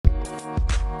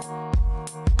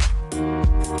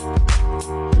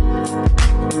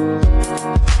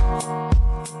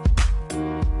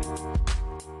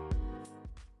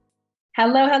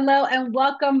Hello, hello, and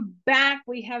welcome back.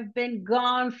 We have been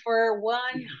gone for one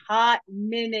Yeah. hot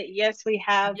minute. Yes, we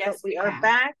have, but Yes, we we are have.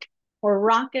 back. We're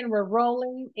rocking, we're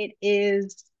rolling. It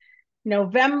is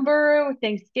November.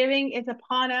 Thanksgiving is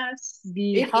upon us.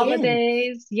 The It is.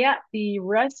 holidays, yeah, the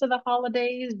rest of the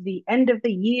holidays, the end of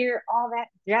the year, all that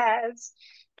jazz.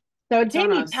 So, It's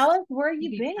on Jamie, tell us. us where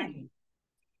you've Speedy been. time.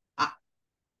 I,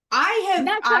 I have,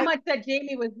 Not so I, much that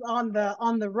Jamie was on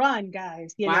the run,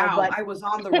 guys, wow, but I was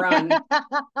on the run.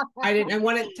 I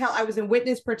want to tell, I was in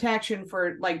witness protection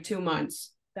for like 2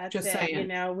 months. That's Just it.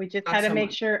 saying, We just had not to so make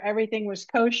much. sure everything was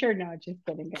kosher. No, just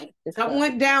kidding, guys. Just Something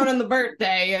went down on the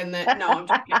birthday and that, no, I'm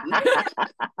just kidding.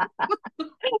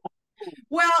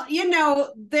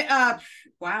 Well,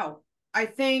 wow. I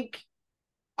think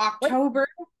What? October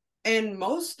and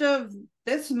most of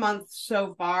this month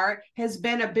so far has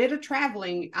been a bit of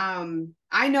traveling.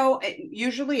 I know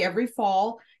usually every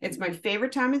fall, it's my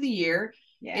favorite time of the year.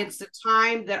 Yeah. It's the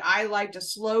time that I like to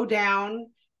slow down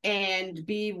and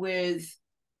be with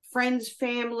friends,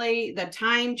 family, the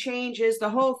time changes, the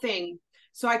whole thing.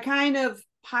 So I kind of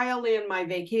pile in my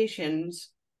vacations,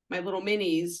 my little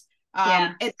minis,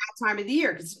 Yeah. at that time of the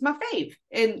year because it's my fave.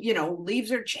 And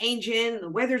leaves are changing, the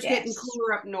weather's getting Yes.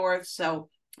 cooler up north. So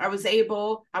I was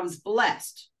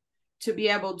blessed to be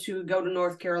able to go to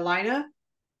North Carolina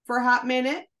for a hot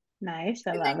minute Nice.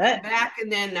 I and love then come it. back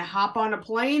and then hop on a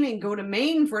plane and go to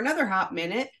Maine for another hot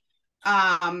minute.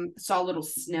 Saw a little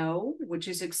snow, which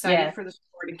is exciting Yes. for the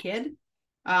Florida kid.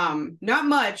 Not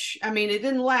much. I mean, it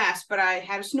didn't last, but I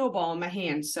had a snowball in my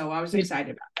hand, so I was You,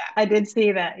 excited about that. I did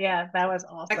see that. Yeah, that was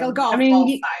Like a awesome. golf ball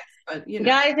size, but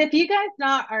Guys, if you guys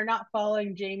not are not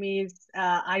following Jamie's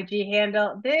IG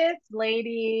handle, this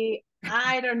lady,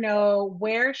 I don't know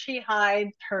where she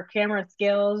hides her camera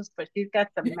skills, but she's got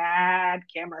some mad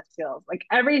camera skills. Like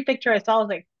every picture I saw, I was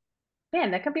like,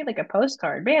 man, that could be like a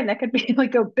postcard. Man, that could be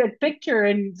like a big picture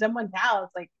in someone's house.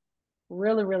 Like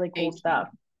really, really cool thank stuff.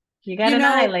 you. You got You an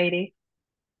eye, know, lady.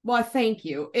 Well, thank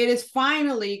you. It has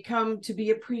finally come to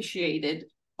be appreciated.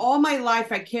 All my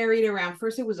life, I carried around.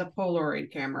 First, it was a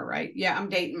Polaroid camera, right? Yeah, I'm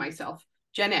dating myself,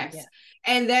 Gen Yeah. X.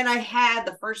 And then I had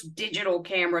the first digital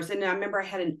cameras. And I remember I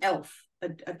had an Elf,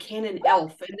 a Canon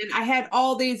Elf. And then I had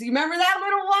all these. You remember that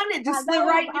little one? It just That slid was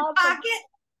right in your awesome. pocket.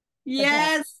 The best.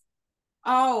 Yes.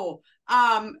 Oh,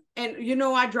 and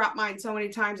I dropped mine so many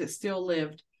times it still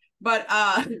lived. But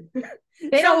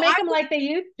They don't so make I them like they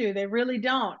used to. They really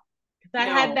don't. Because I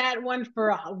had no, that one for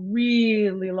a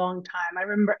really long time. I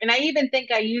remember, and I even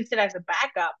think I used it as a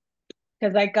backup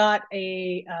because I got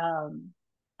a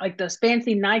like those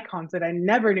fancy Nikons that I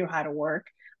never knew how to work.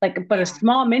 Like, but a yeah,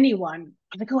 small mini one.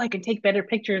 I was like, oh, I can take better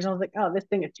pictures. I was like, oh, this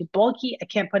thing is too bulky. I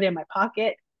can't put it in my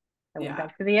pocket. I went yeah.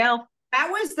 back to the elf. That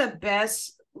was the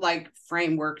best like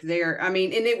framework there. I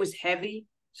mean, and it was heavy,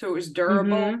 so it was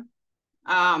durable.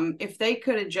 Mm-hmm. If they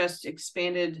could have just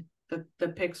expanded the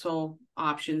pixel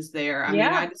options there, I mean,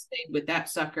 Yeah. I just stayed with that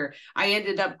sucker. I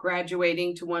ended up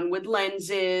graduating to one with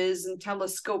lenses and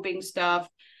telescoping stuff.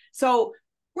 So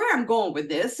where I'm going with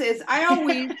this is I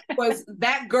always was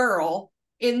that girl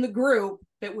in the group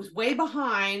that was way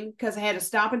behind because I had to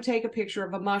stop and take a picture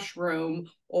of a mushroom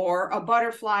or a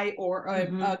butterfly or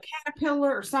Mm-hmm. a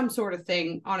caterpillar or some sort of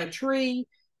thing on a tree,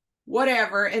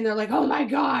 whatever. And they're like, oh my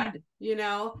God.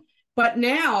 But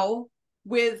now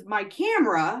with my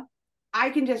camera, I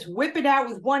can just whip it out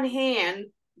with one hand,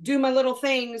 do my little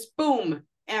things, boom.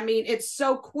 I mean, it's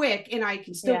so quick and I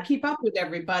can still Yeah. keep up with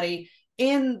everybody.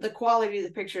 And the quality of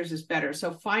the pictures is better.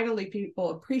 So finally, people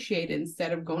appreciate it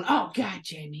instead of going, oh, God,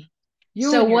 Jamie, you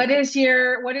So and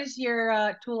your what is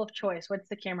your tool of choice? What's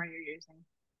the camera you're using?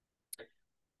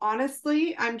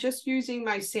 honestly, I'm just using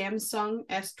my Samsung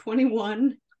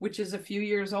S21, which is a few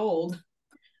years old.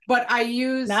 But I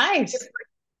use, Nice.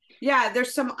 yeah,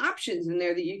 there's some options in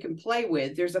there that you can play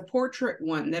with. There's a portrait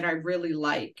one that I really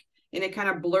like, and it kind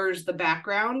of blurs the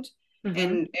background Mm-hmm.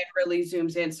 and it really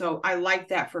zooms in. So I like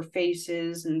that for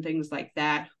faces and things like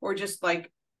that, or just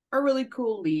like a really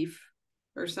cool leaf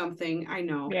or something. I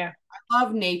know. Yeah. I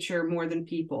love nature more than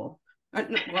people.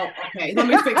 Well, okay, let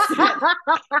me fix that.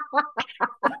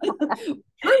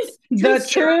 Truth The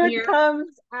serum truth here.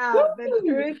 comes out. The Woo!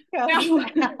 truth comes No,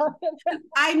 out.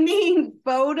 I mean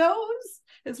photos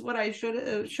is what I should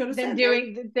have Then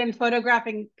said there.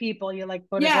 photographing people. You like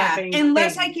Yeah, photographing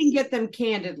unless I can things. get them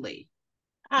candidly,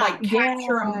 Ah, like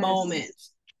capture a moment.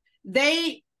 yes.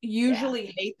 They Yeah.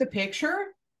 usually hate the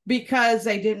picture because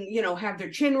they didn't, have their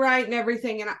chin right and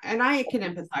everything, and I can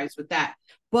empathize with that.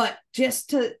 But just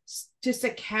to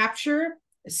capture,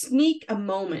 sneak a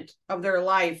moment of their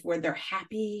life where they're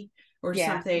happy or Yeah.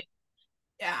 something.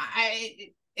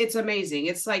 I it's amazing.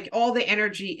 It's like all the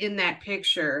energy in that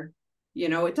picture.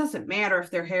 It doesn't matter if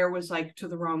their hair was like to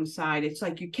the wrong side. It's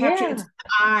like you capture it's Yeah. in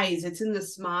the eyes, it's in the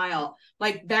smile.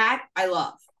 Like that I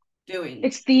love doing.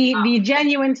 It's the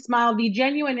genuine smile, the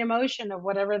genuine emotion of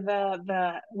whatever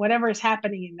the whatever is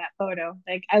happening in that photo.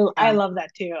 Like I Yeah, love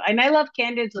that too. And I love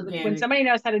candids when organic. somebody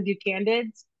knows how to do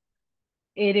candids.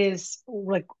 It is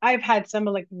like I've had some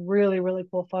like really, really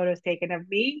cool photos taken of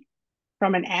me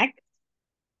from an ex.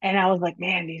 And I was like,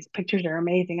 man, these pictures are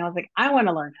amazing. I was like, I want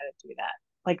to learn how to do that.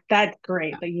 Like that's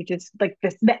great. Yeah. Like you just like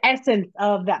this the essence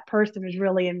of that person is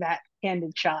really in that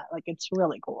candid shot. Like it's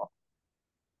really cool.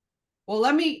 Well,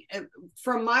 let me,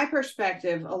 from my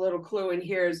perspective, a little clue in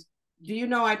here is, do you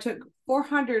know I took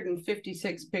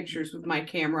 456 pictures with my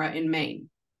camera in Maine?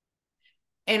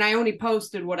 And I only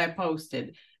posted what I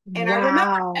posted. And I remember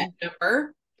that Wow.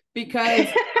 number because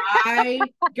I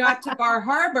got to Bar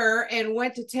Harbor and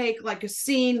went to take like a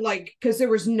scene, like, because there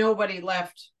was nobody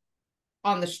left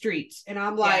on the streets. And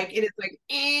I'm Yeah. like, it is like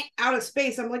out of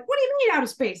space. I'm like, what do you mean out of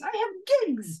space? I have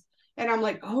gigs. And I'm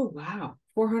like, oh, wow,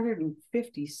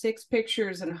 456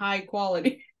 pictures in high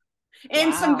quality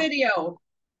and some Wow. video.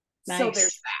 So there's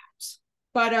Nice.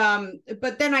 that.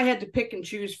 But then I had to pick and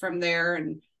choose from there,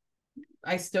 and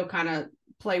I still kind of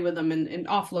play with them and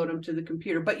offload them to the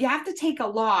computer. But you have to take a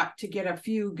lot to get a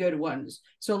few good ones.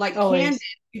 So like Candid, Always.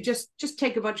 you just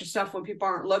take a bunch of stuff when people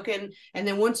aren't looking, and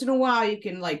then once in a while you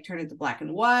can like turn it to black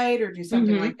and white or do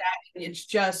something Mm-hmm. like that. And it's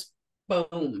just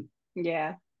boom.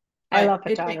 Yeah. I But love it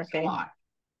takes a photography. lot.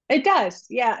 It does.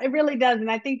 Yeah, it really does. And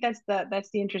I think that's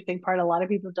the interesting part. A lot of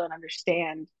people don't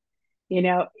understand,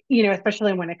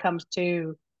 especially when it comes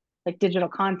to like digital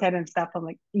content and stuff. I'm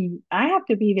like, I have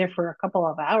to be there for a couple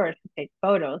of hours to take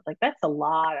photos. Like that's a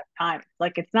lot of time.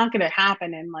 Like it's not going to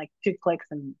happen in like 2 clicks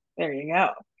and there you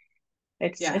go.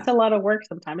 It's Yeah. a lot of work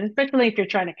sometimes, especially if you're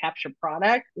trying to capture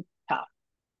product. It's tough.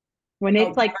 When Oh,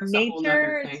 it's like product's a whole nother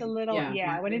nature, it's a thing. little, Yeah.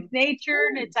 yeah. When it's Marketing. nature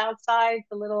and Ooh. it's outside,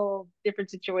 it's a little different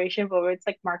situation. But when it's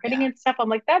like marketing Yeah. and stuff, I'm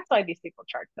like, that's why these people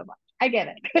charge so much. I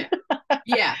get Yeah. it.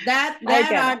 Yeah. That I that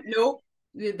get it. I nope.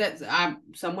 That's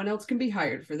someone else can be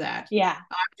hired for that. Yeah.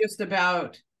 I'm just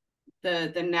about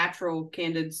the natural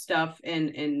candid stuff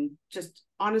and just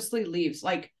honestly leaves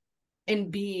like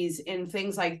and bees and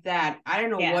things like that. I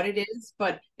don't know Yeah. what it is,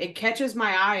 but it catches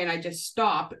my eye and I just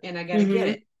stop and I gotta get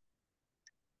Hmm. it.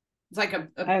 It's like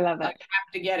I love I it.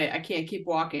 have to get it. I can't keep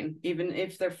walking, even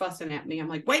if they're fussing at me. I'm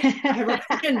like, wait, I have a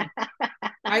vision.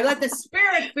 I let the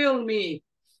spirit fill me,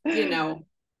 you know,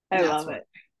 I that love sort of it.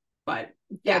 thing. But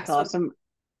yeah, That's so awesome.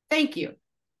 thank you.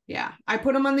 Yeah. I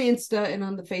put them on the Insta and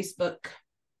on the Facebook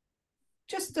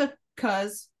just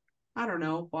cause I don't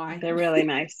know why. They're really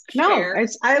nice. No, Share.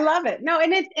 I love it. No,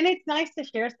 and it's nice to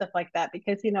share stuff like that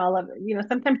because I love it.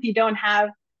 Sometimes you don't have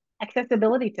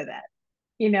accessibility to that.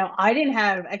 I didn't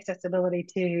have accessibility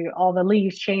to all the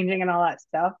leaves changing and all that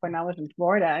stuff when I was in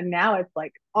Florida, and now it's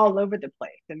like all over the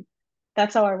place. And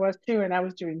that's how I was too. And I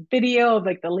was doing video of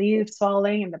like the leaves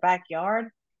falling in the backyard,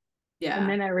 and Yeah.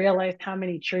 then I realized how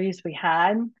many trees we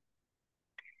had.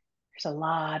 There's a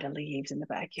lot of leaves in the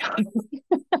backyard.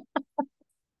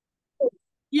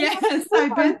 Yes, Oh, I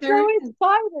I'm bet there so is.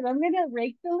 excited. I'm gonna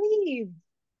rake the leaves.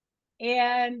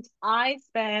 And I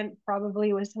spent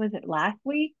probably was it last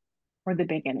week or the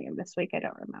beginning of this week? I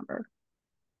don't remember.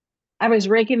 I was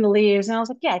raking the leaves and I was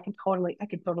like, yeah, I can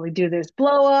totally do this.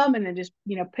 Blow them and then just,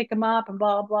 pick them up and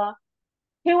blah, blah.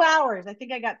 2 hours. I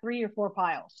think I got 3 or 4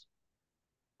 piles.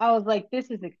 I was like, this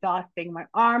is exhausting. My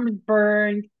arms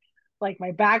burned, like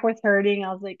my back was hurting.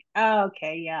 I was like, oh,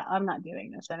 okay, yeah, I'm not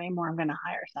doing this anymore. I'm going to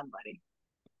hire somebody.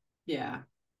 Yeah.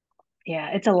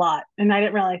 Yeah, it's a lot. And I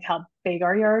didn't realize how big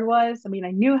our yard was. I mean, I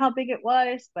knew how big it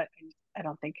was, but I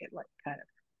don't think it like kind of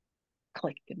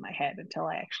clicked in my head until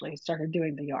I actually started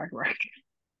doing the yard work.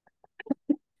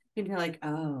 And you're like,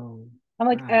 oh, I'm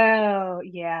like, right. oh,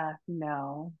 yeah,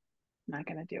 no, not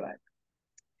going to do it.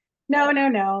 No, no,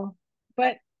 no.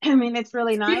 But I mean, it's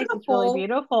really It's nice. It's really beautiful.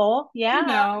 beautiful. Yeah,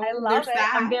 I love There's it.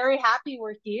 I'm that. very happy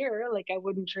we're here. Like, I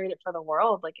wouldn't trade it for the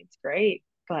world. Like, it's great.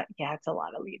 But yeah, it's a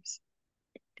lot of leaves.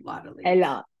 A lot of A leaves.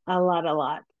 lot, a lot, a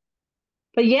lot.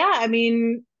 But yeah, I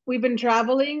mean, we've been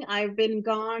traveling. I've been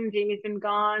gone. Jamie's been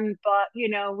gone. But,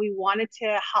 we wanted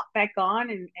to hop back on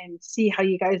and see how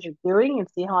you guys are doing and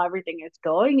see how everything is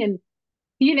going. And,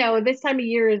 this time of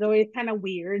year is always kind of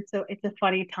weird. So it's a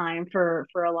funny time for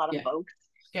a lot of Yeah. folks.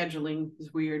 Scheduling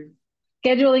is weird.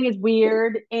 Scheduling is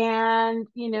weird, and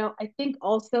I think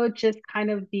also just kind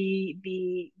of the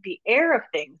air of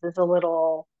things is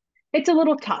it's a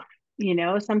little tough.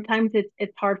 Sometimes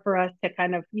it's hard for us to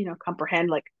kind of comprehend,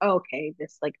 like, oh, okay,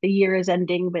 this, like, the year is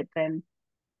ending, but then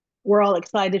we're all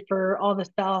excited for all the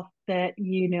stuff that,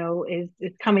 is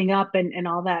coming up and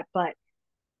all that. But,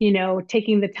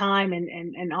 taking the time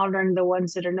and honoring the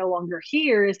ones that are no longer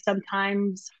here is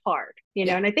sometimes hard,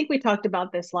 Yeah. and I think we talked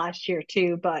about this last year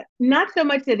too, but not so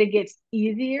much that it gets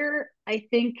easier. I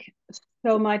think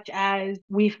so much as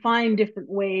we find different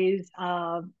ways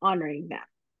of honoring them.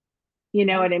 You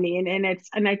know Mhm. what I mean?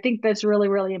 And I think that's really,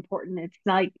 really important. It's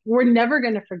like we're never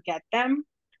going to forget them.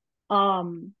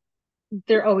 Um,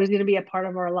 they're always going to be a part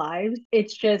of our lives.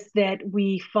 It's just that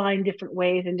we find different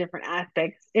ways and different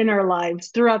aspects in our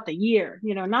lives throughout the year.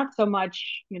 Not so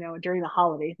much, during the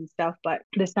holidays and stuff, but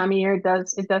this time of year it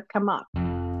does come up.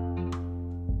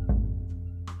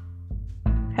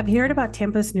 Have you heard about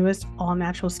Tampa's newest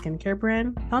all-natural skincare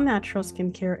brand? All-natural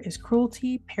skincare is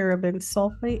cruelty, paraben,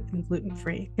 sulfate, and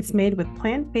gluten-free. It's made with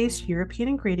plant-based European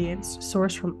ingredients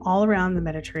sourced from all around the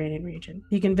Mediterranean region.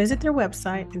 You can visit their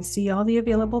website and see all the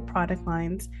available product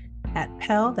lines at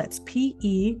Pell, that's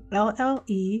PELLE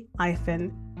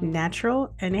hyphen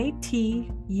natural,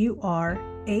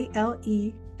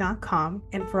 NATURALE.com.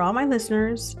 And for all my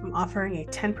listeners, I'm offering a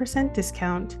 10%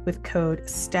 discount with code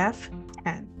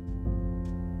STEPH10.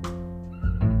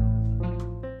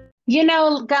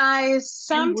 Guys,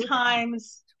 And we're back.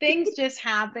 sometimes things just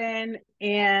happen,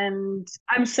 and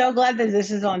I'm so glad that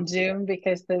this is on Zoom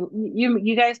because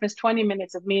you guys missed 20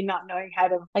 minutes of me not knowing how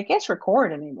to, I guess,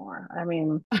 record anymore. I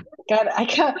mean, God, I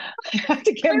have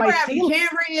to get We my were having seal.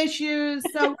 camera issues,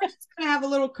 so we're just gonna have a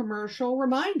little commercial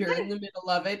reminder in the middle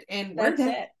of it, and we're That's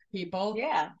back, it. people,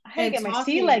 Yeah, I had to and get my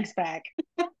sea talking. legs back.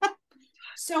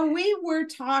 So we were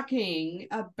talking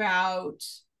about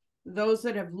those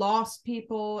that have lost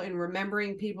people and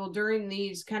remembering people during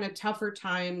these kind of tougher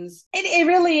times. It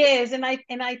really is, and I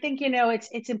think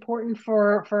it's important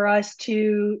for us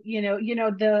to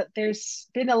there's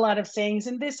been a lot of sayings,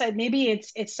 and this maybe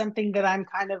it's something that I'm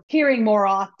kind of hearing more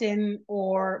often,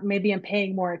 or maybe I'm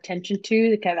paying more attention to,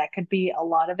 because that could be a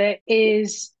lot of it.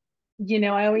 Is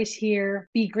I always hear,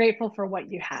 be grateful for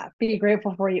what you have. Be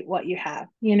grateful for what you have.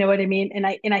 You know what I mean? And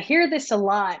I hear this a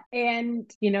lot. And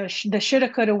the shoulda,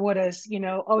 coulda, wouldas,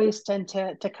 always tend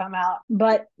to come out.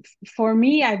 But for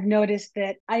me, I've noticed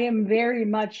that I am very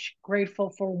much grateful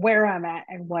for where I'm at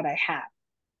and what I have.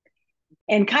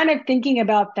 And kind of thinking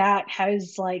about that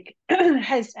has like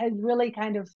has really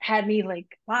kind of had me like,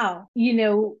 wow,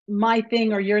 my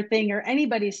thing or your thing or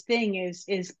anybody's thing is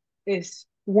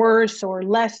worse or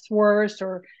less worse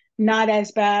or not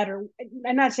as bad, or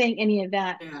I'm not saying any of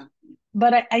that. Yeah.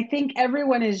 But I think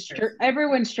everyone's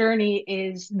journey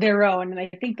is their own, and I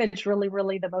think that's really,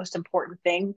 really the most important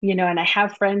thing. And I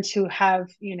have friends who have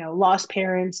lost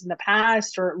parents in the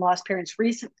past or lost parents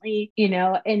recently.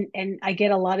 And I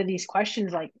get a lot of these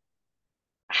questions like,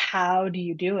 how do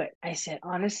you do it? I said,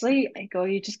 honestly, I go,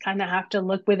 you just kind of have to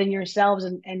look within yourselves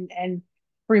and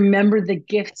remember the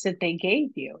gifts that they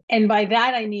gave you. And by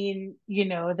that I mean,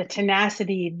 the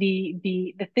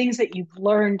tenacity, the things that you've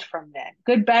learned from them,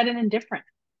 good, bad, and indifferent.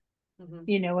 Mm-hmm.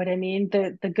 You know what I mean?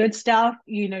 The good stuff,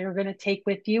 you're gonna take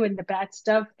with you, and the bad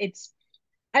stuff,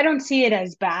 I don't see it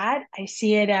as bad. I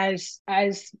see it as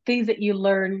things that you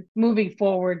learn moving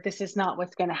forward. This is not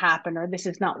what's going to happen, or this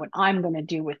is not what I'm going to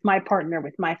do with my partner,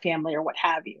 with my family, or what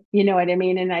have you. You know what I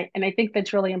mean? And I think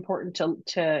that's really important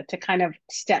to kind of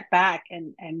step back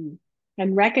and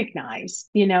recognize,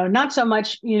 not so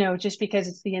much, just because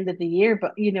it's the end of the year,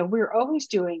 but we're always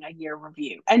doing a year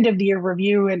review, end of year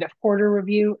review, end of quarter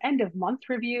review, end of month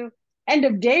review, end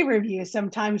of day review.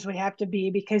 Sometimes we have to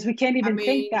be, because we can't I even think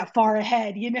mean, that far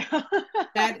ahead.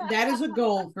 that is a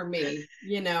goal for me,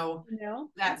 You know?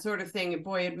 that sort of thing. And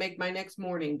boy, it'd make my next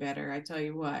morning better. I tell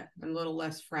you what, I'm a little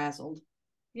less frazzled.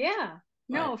 Yeah,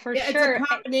 But no, for yeah, it's a sure.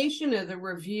 combination of the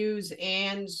reviews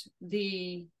and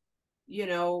the,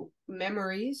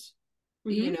 memories,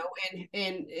 Mm-hmm.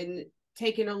 and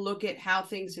taking a look at how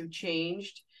things have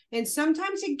changed. And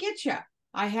sometimes it gets you.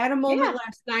 I had a moment Yeah.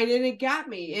 last night and it got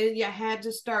me, and you had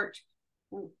to start,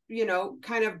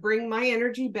 kind of bring my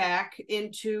energy back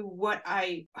into what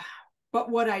I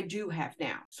do have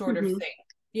now, sort of Mm-hmm.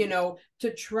 thing.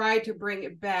 To try to bring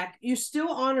it back. You still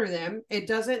honor them. It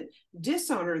doesn't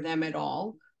dishonor them at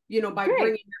all, by Right.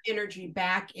 bringing your energy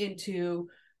back into,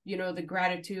 the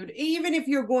gratitude, even if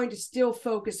you're going to still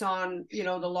focus on, the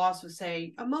loss of,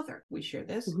 say, a mother. We share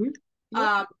this. Mm-hmm. Yep.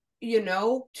 Um,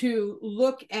 to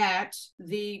look at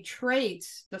the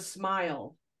traits, the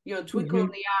smile, twinkle in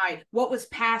Mm-hmm. the eye, what was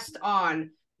passed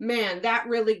on. Man, that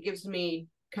really gives me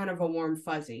kind of a warm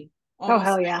fuzzy, Oh, almost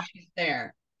hell like yeah. she's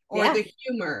there. Or Yeah. the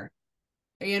humor,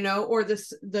 or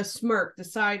the smirk, the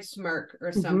side smirk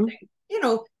or Mm-hmm. something.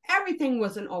 everything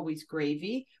wasn't always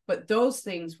gravy, but those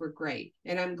things were great.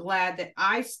 And I'm glad that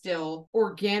I still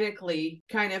organically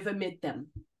kind of emit them,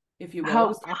 if you will. It Oh,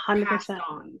 was kind of passed 100%.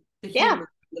 on, the Yeah.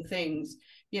 humor, the things,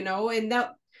 and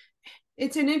that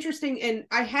it's an interesting, and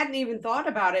I hadn't even thought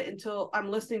about it until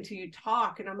I'm listening to you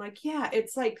talk. And I'm like, yeah,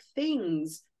 it's like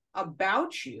things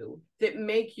about you that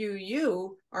make you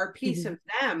you are a piece of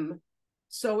them.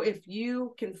 So if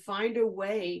you can find a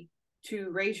way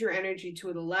to raise your energy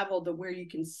to the level to where you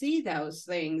can see those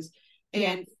things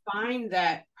and find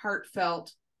that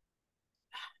heartfelt,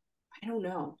 I don't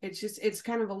know, it's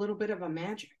kind of a little bit of a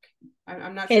magic.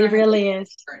 I'm not sure It really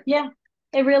is. Yeah,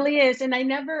 it really is. And I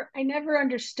never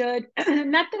understood,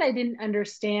 not that I didn't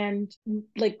understand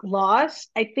like loss.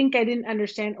 I think I didn't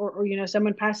understand, or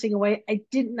someone passing away. I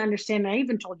didn't understand. I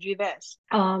even told you this.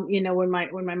 When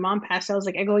my mom passed, I was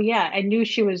like, yeah, I knew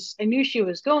she was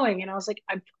going. And I was like,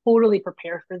 I'm totally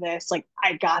prepared for this. Like,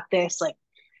 I got this. Like,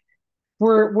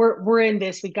 we're in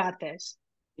this, we got this.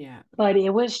 Yeah. But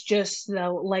it was just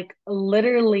like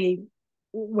literally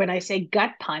when I say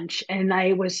gut punch. And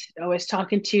I was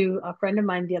talking to a friend of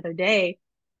mine the other day.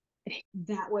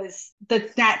 That was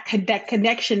that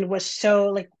connection was so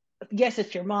like, yes,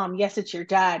 it's your mom, yes, it's your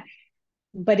dad,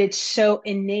 but it's so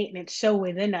innate and it's so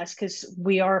within us because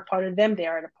we are a part of them, they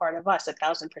are a part of us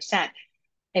 1,000%.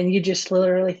 And you just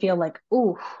literally feel like,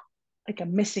 ooh, like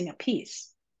I'm missing a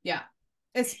piece. Yeah.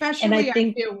 And I Especially I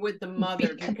think feel with the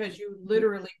mother, because you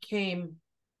literally came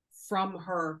from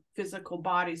her physical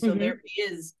body. So there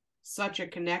is such a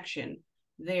connection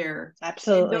there.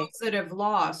 absolutely. And those that have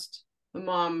lost the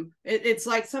mom, it's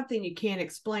like something you can't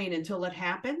explain until it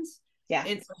happens. Yeah.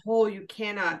 It's a hole you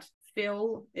cannot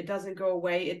fill. It doesn't go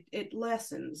away. It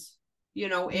lessens,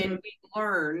 and we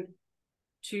learn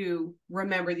to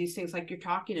remember these things like you're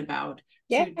talking about,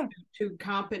 to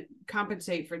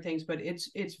compensate for things, but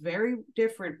it's very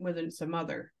different when some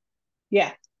other.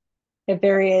 Yeah, it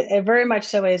very much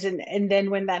so is. And then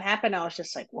when that happened, I was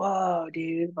just like, whoa,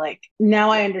 dude. Like, now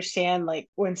I understand, like,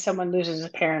 when someone loses a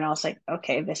parent, I was like,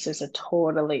 okay, this is a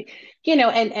totally,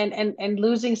 and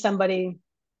losing somebody.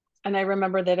 And I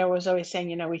remember that I was always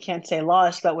saying, we can't say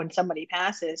lost, but when somebody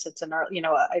passes, it's an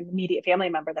immediate family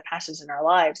member that passes in our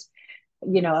lives,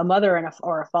 a mother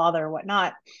or a father or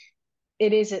whatnot.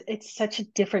 It's such a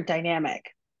different dynamic.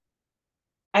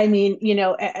 I mean,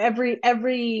 every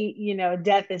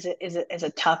death is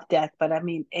a tough death, but I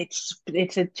mean, it's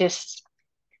just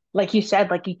like you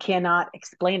said, like you cannot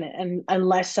explain it, and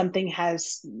unless something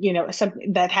has,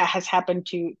 something that has happened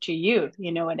to you,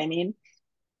 you know what I mean?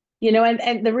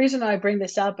 And the reason I bring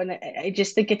this up, and I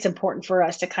just think it's important for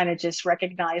us to kind of just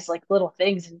recognize like little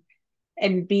things,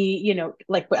 and be,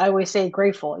 like I always say,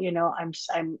 grateful.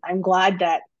 I'm glad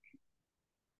that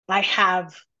I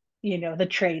have, the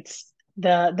traits,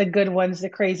 the good ones, the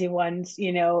crazy ones,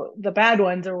 the bad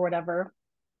ones or whatever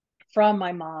from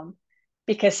my mom,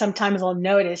 because sometimes I'll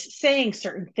notice saying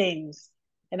certain things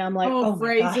and I'm like, Oh, oh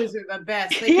my God. phrases are the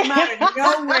best. They come out of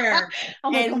nowhere.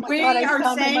 I'm like, oh And my God, we I are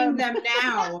sound like saying my them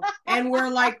now. And we're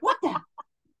like, what the?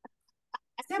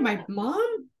 Is that my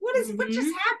mom? What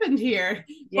just happened here?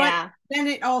 Yeah. But then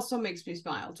it also makes me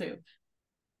smile too.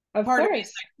 Of Part course. of me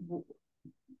is like,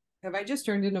 have I just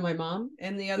turned into my mom?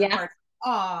 And the other Yeah. part,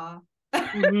 ah.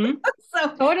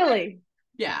 So totally.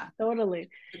 Yeah. Totally.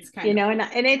 It's kind of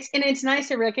and it's nice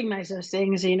to recognize those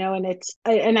things,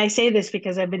 and I say this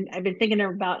because I've been thinking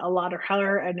about a lot of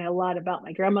her and a lot about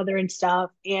my grandmother and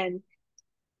stuff. And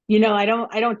I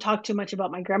don't talk too much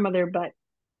about my grandmother, but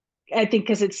I think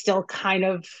because it's still kind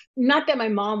of, not that my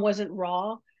mom wasn't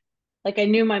raw. Like, I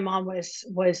knew my mom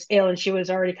was ill and she was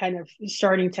already kind of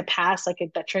starting to pass. Like,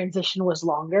 the transition was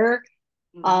longer.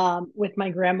 With my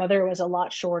grandmother, it was a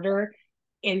lot shorter,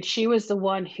 and she was the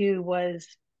one who was,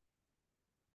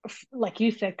 like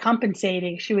you said,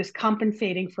 compensating. She was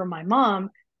compensating for my mom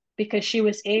because she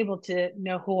was able to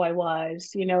know who I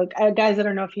was. Guys, I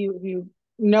don't know if you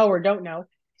know or don't know,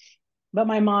 but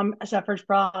my mom suffers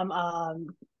from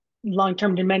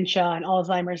long-term dementia and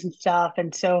Alzheimer's and stuff.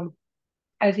 And so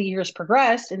as the years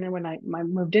progressed, and then when I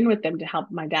moved in with them to help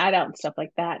my dad out and stuff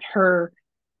like that, her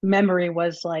memory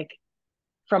was like,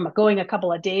 from going a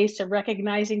couple of days to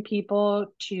recognizing people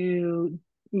to,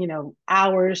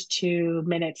 hours to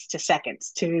minutes to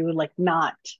seconds to, like,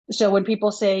 not. So when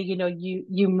people say,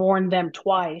 you mourn them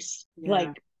twice,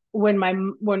 like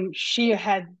when she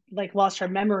had like lost her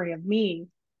memory of me,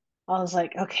 I was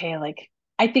like, okay, like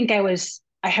I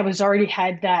was already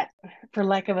had that, for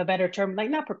lack of a better term, like,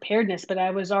 not preparedness, but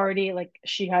I was already like,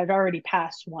 she had already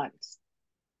passed once.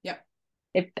 Yep.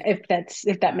 If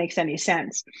that makes any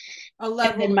sense. A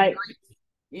level and then of my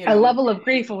grief, a level of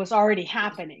grief was already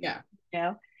happening.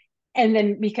 Yeah. And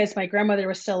then because my grandmother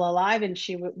was still alive and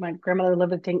my grandmother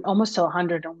lived, I think, almost till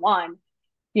 101,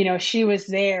 she was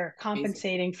there Amazing.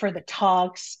 compensating for the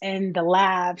talks and the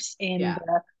laughs and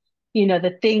Yeah.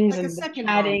 the things Like a and the second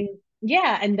mom. chatting.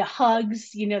 Yeah. And the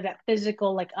hugs, that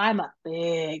physical, like I'm a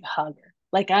big hugger.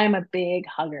 Like I'm a big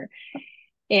hugger.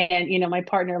 And my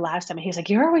partner last time, he's like,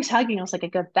 "You're always hugging." I was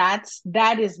like,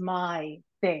 that is my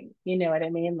thing. You know what I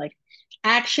mean? Like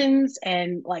actions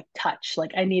and like touch.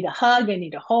 Like I need a hug, I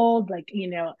need a hold. Like,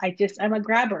 I'm a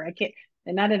grabber. I can't,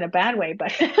 and not in a bad way,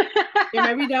 but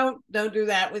Yeah, maybe don't do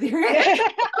that with your hands.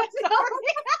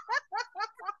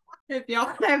 If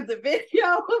y'all have the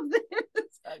video of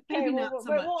this, Okay, maybe not so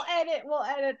but much. we'll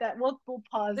edit that. We'll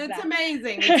pause It's that.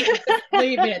 amazing. It's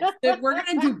leave it. We're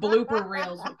gonna do blooper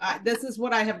reels. This is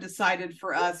what I have decided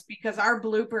for us because our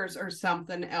bloopers are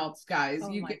something else, guys. Oh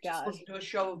You my get just gosh. listen to a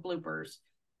show of bloopers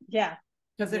Yeah.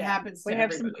 because it Yeah. happens We to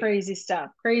have some everybody. crazy stuff.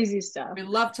 Crazy stuff. We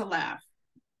love to laugh,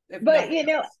 if But nothing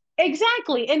else.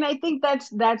 exactly. And I think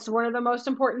that's one of the most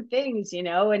important things, and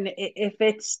if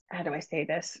it's, how do I say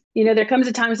this? There comes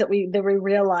a times that we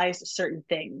realize certain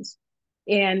things.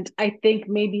 And I think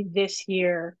maybe this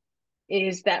year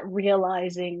is that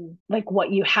realizing like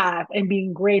what you have and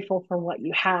being grateful for what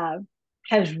you have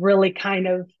has really kind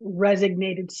of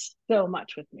resonated so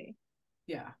much with me.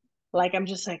 Yeah. Like I'm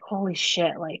just like, holy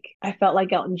shit, like I felt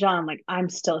like Elton John, like I'm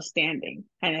still standing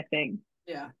kind of thing.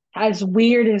 Yeah. As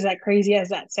weird as that, crazy as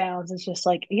that sounds, it's just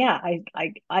like, yeah,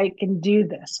 I can do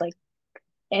this. Like,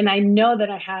 and I know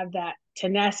that I have that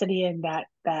tenacity and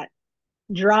that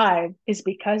drive is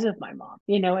because of my mom.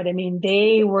 You know what I mean?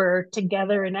 They were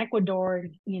together in Ecuador.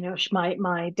 And,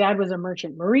 my dad was a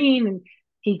merchant marine, and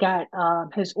he got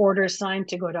his orders signed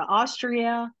to go to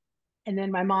Austria. And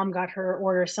then my mom got her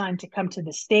order signed to come to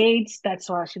the States. That's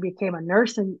why she became a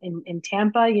nurse in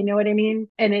Tampa. You know what I mean?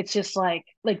 And it's just like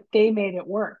they made it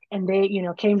work, and they,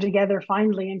 came together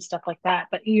finally and stuff like that.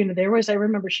 But, I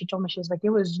remember she told me, she was like, it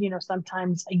was,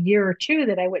 sometimes a year or two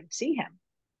that I wouldn't see him.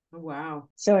 Oh, wow.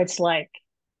 So it's like,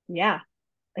 yeah,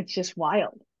 it's just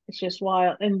wild. It's just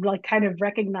wild. And like kind of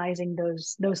recognizing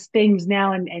those things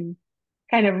now, and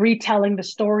kind of retelling the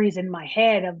stories in my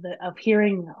head of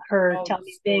hearing her Oh, tell the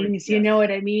me story. things. You Yes. know what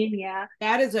I mean? Yeah.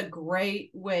 That is a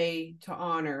great way to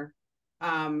honor.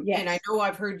 And I Yes. know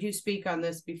I've heard you speak on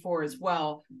this before as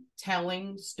well,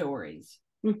 telling stories.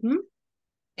 Mm-hmm.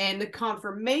 And the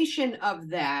confirmation of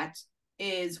that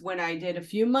is when I did a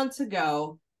few months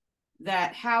ago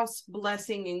that house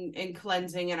blessing and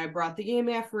cleansing, and I brought the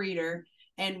EMF reader,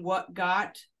 and what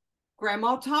got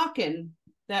grandma talking,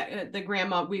 that the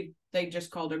grandma, they just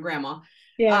called her grandma,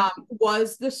 Yeah.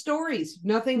 was the stories.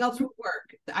 Nothing else Mm-hmm. would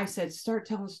work. I said, start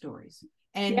telling stories.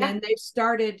 And Yeah. then they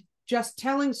started just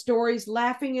telling stories,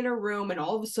 laughing in her room, and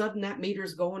all of a sudden that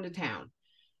meter's going to town.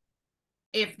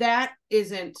 If that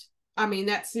isn't, I mean,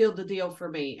 that sealed the deal for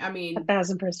me. I mean,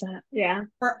 1,000%. Yeah.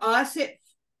 for us,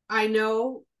 I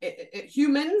know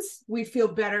humans, we feel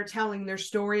better telling their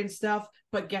story and stuff,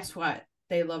 but guess what?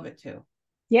 They love it too.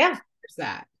 Yeah. There's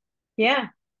that. Yeah.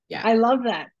 Yeah. I love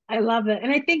that. I love that.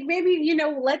 And I think maybe,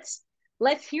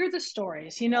 let's hear the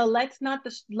stories. Let's not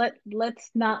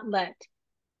let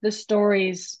the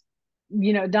stories,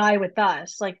 die with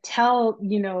us. Like tell,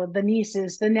 the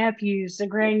nieces, the nephews, the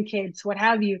grandkids, what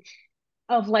have you,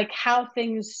 of like how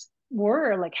things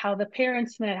were, like how the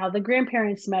parents met, how the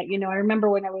grandparents met. I remember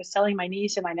when I was telling my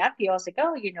niece and my nephew, I was like,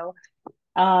 oh,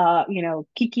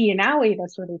 Kiki and Aoi,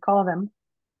 that's what they call them.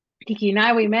 Kiki and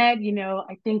I, we met,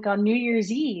 I think on New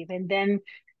Year's Eve. And then,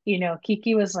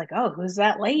 Kiki was like, oh, who's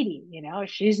that lady?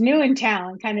 She's new in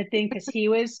town kind of thing. Cause he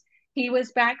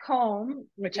was back home,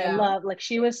 which I Yeah. love. Like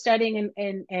she was studying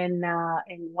in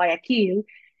Guayaquil,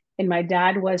 and my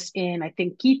dad was in, I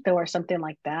think, Quito or something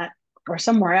like that, or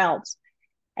somewhere else.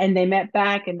 And they met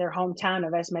back in their hometown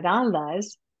of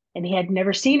Esmeraldas, and he had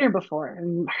never seen her before.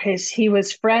 And he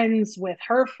was friends with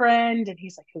her friend, and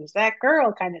he's like, who's that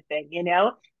girl kind of thing.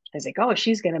 I was like, oh,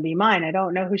 she's going to be mine. I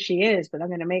don't know who she is, but I'm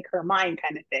going to make her mine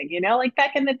kind of thing, like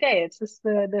back in the day. It's just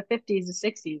the 50s and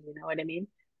 60s, you know what I mean?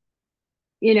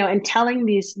 And telling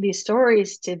these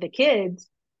stories to the kids,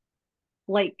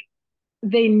 like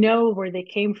they know where they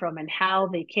came from and how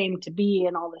they came to be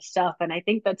and all this stuff. And I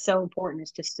think that's so important,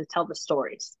 is just to tell the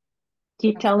stories.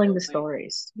 Keep telling the Absolutely.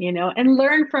 stories, and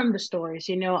learn from the stories.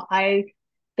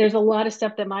 There's a lot of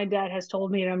stuff that my dad has told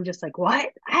me, and I'm just like, what?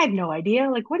 I had no idea.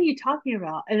 Like, what are you talking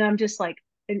about? And I'm just like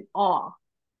in awe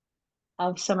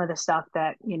of some of the stuff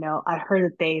that, I heard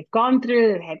that they've gone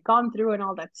through, that had gone through, and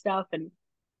all that stuff. And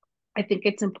I think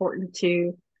it's important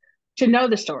to to know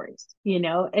the stories,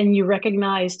 and you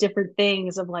recognize different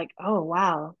things of like, oh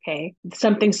wow, okay,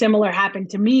 something similar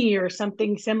happened to me, or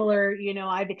something similar,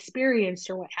 I've experienced,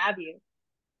 or what have you.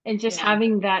 And just Yeah,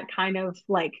 having that kind of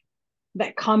like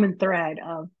that common thread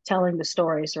of telling the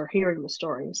stories or hearing the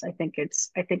stories, I think it's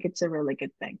a really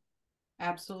good thing.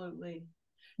 absolutely.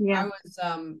 Yeah. I was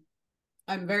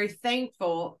I'm very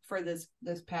thankful for this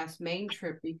past Maine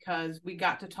trip because we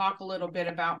got to talk a little bit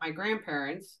about my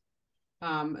grandparents,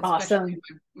 especially Awesome.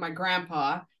 my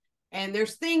grandpa. And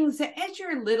there's things that as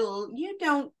you're little you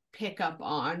don't pick up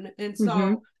on, and Mm-hmm.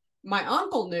 so my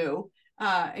uncle knew,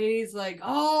 and he's like,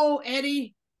 "Oh,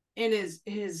 Eddie, and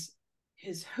his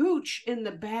hooch in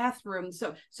the bathroom."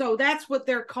 So that's what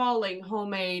they're calling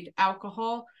homemade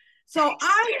alcohol. So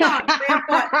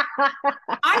I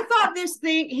thought this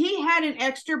thing, he had an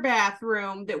extra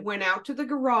bathroom that went out to the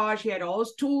garage. He had all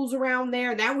his tools around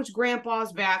there. And that was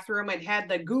grandpa's bathroom. It had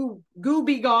the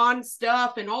gooby gone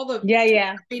stuff and all the, Yeah,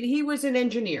 yeah. I mean, he was an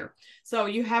engineer. So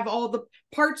you have all the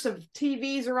parts of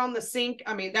TVs around the sink.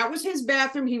 I mean, that was his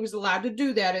bathroom. He was allowed to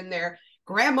do that in there.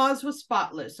 Grandma's was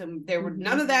spotless and there was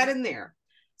none of that in there.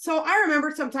 So I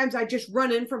remember sometimes I just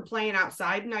run in from playing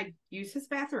outside and I'd use his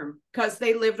bathroom because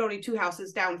they lived only 2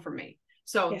 houses down from me.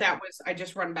 So Yeah. that was, I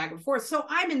just run back and forth. So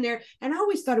I'm in there and I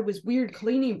always thought it was weird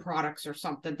cleaning products or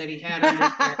something that he had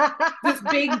under there. This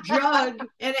big jug,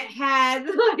 and it had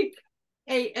like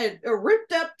a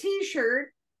ripped up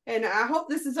t-shirt. And I hope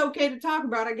this is okay to talk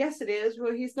about. I guess it is.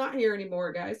 Well, he's not here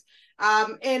anymore, guys.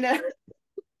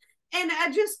 And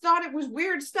I just thought it was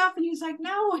weird stuff. And he's like,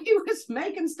 no, he was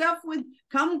making stuff with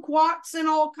kumquats and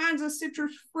all kinds of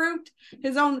citrus fruit,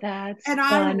 his own. That's and I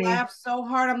funny. laughed so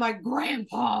hard. I'm like,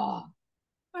 Grandpa,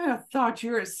 I thought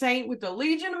you were a saint with the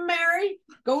Legion of Mary,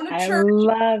 going to I church,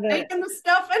 love it. making the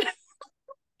stuff. And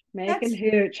Making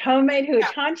hooch, homemade hooch,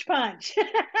 yeah. hunch punch.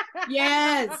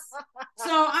 Yes.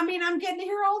 So, I mean, I'm getting to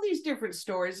hear all these different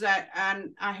stories that,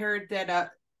 and I heard that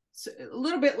a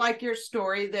little bit like your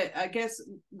story that I guess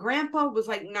grandpa was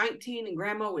like 19 and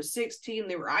grandma was 16.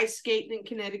 They were ice skating in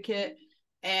Connecticut.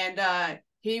 And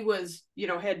he was,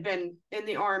 had been in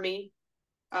the army,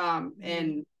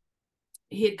 and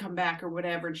he had come back or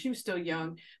whatever, and she was still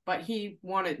young, but he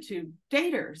wanted to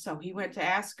date her. So he went to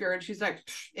ask her, and she's like,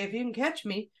 if you can catch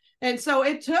me. And so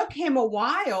it took him a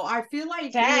while. I feel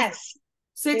like he was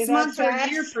 6 months or a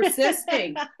year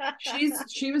persisting.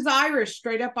 She was Irish,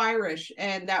 straight up Irish,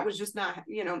 and that was just not,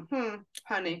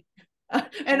 honey,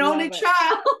 an only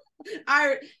child.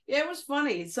 It was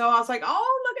funny. So I was like,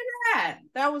 oh, look at that.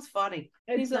 That was funny.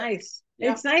 It's nice.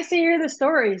 Yeah. It's nice to hear the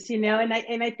stories, and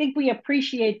I think we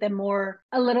appreciate them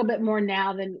a little bit more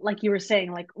now than, like you were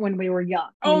saying, like when we were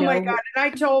young. Oh my God. And I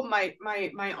told my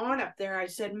aunt up there, I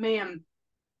said, ma'am,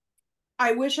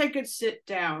 I wish I could sit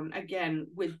down again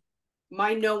with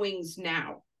my knowings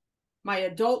now, my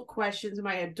adult questions,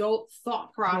 my adult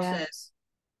thought process.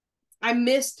 Yeah. I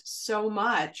missed so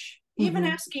much. Even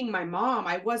asking my mom,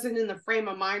 I wasn't in the frame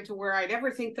of mind to where I'd ever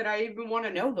think that I even want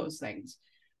to know those things.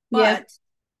 But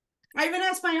I even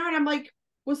asked my aunt, I'm like,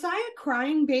 was I a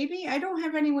crying baby? I don't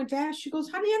have anyone to ask. She goes,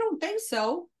 honey, I don't think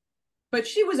so. But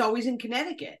she was always in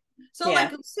Connecticut. So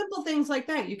like simple things like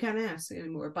that, you can't ask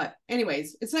anymore. But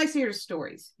anyways, it's nice to hear the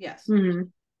stories. Yes. Mm-hmm.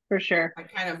 For sure. I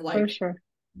kind of like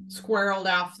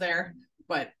squirreled off there,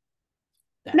 but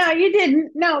no, you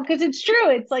didn't. No, because it's true.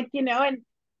 It's like, and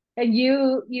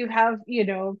you have,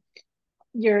 your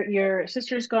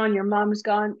sister's gone, your mom's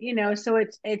gone, so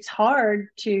it's hard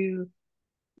to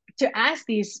ask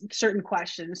these certain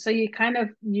questions. So you kind of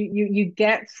you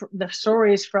get the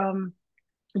stories from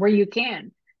where you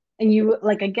can, and you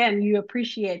like, again, you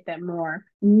appreciate them more,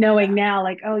 knowing now,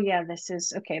 like, oh yeah, this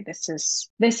is okay, this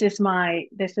is my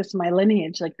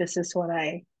lineage, like this is what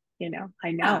I know.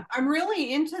 Yeah, I'm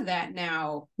really into that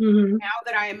now. Now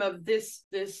that I am of this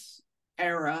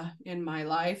era in my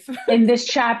life, in this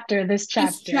chapter.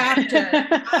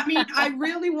 I mean, I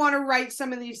really want to write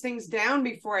some of these things down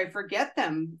before I forget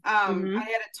them. I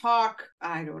had a talk,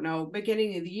 I don't know,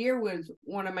 beginning of the year with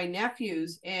one of my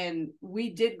nephews, and we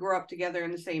did grow up together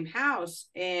in the same house,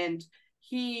 and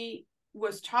he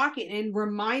was talking and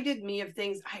reminded me of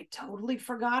things I totally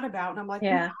forgot about. And I'm like,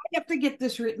 I have to get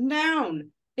this written down.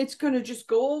 It's going to just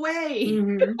go away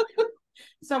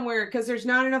somewhere because there's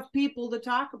not enough people to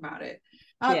talk about it.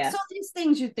 So these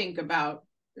things you think about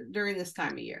during this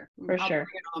time of year. For I'll sure.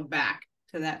 bring it on back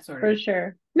to that sort of. For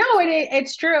sure. No,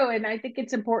 it's true. And I think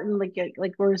it's important, like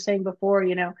we were saying before,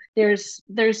 there's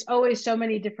always so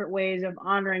many different ways of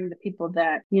honoring the people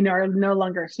that, are no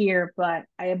longer here. But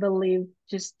I believe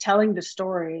just telling the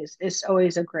stories is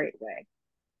always a great way.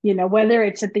 whether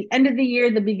it's at the end of the year,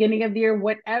 the beginning of the year,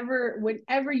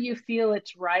 whenever you feel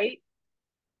it's right,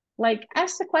 like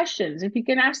ask the questions. If you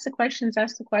can ask the questions,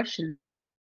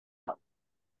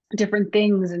 different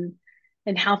things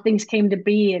and how things came to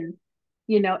be. And,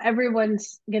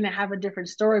 everyone's going to have a different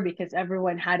story because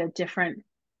everyone had a different,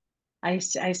 I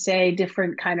say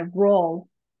different kind of role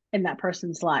in that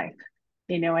person's life.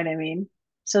 You know what I mean?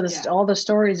 So Yeah. all the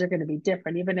stories are going to be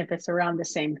different, even if it's around the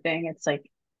same thing. It's like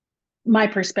my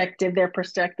perspective, their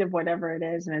perspective, whatever it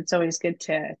is. And it's always good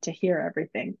to hear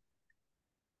everything.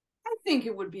 I think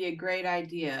it would be a great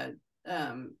idea,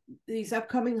 these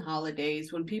upcoming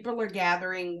holidays when people are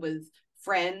gathering with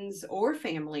friends or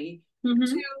family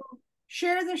to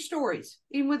share their stories.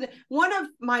 Even with one of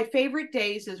my favorite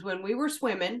days is when we were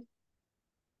swimming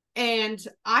and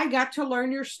I got to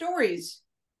learn your stories.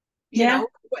 You know,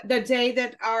 the day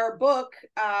that our book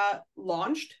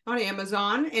launched on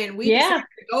Amazon, and we decided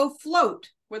to go float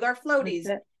with our floaties.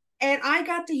 And I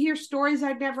got to hear stories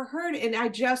I'd never heard. And I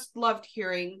just loved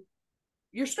hearing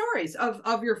your stories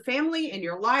of your family and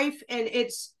your life. And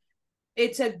it's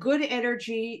a good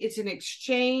energy. It's an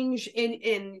exchange,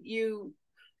 and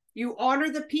you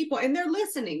honor the people, and they're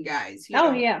listening, guys.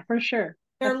 Yeah, for sure.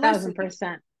 They're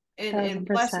 1,000%. and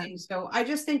blessings. So I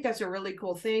just think that's a really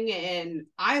cool thing, and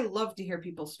I love to hear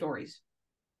people's stories.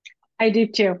 I do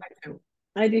too.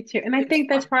 And I think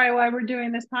that's probably why we're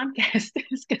doing this podcast.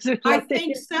 I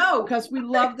think so, because we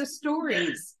love the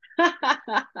stories.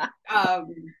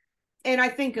 And I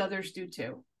think others do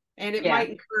too. And it might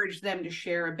encourage them to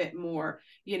share a bit more.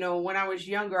 When I was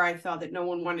younger, I thought that no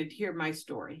one wanted to hear my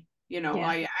story.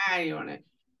 I want it.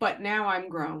 But now I'm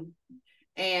grown,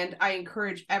 and I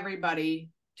encourage everybody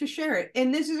to share it.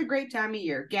 And this is a great time of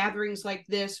year, gatherings like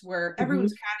this where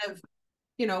everyone's kind of,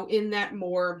 in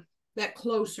that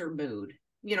closer mood.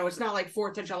 It's not like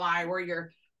 4th of July where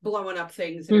you're blowing up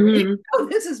things and everything.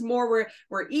 This is more where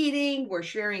we're eating, we're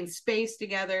sharing space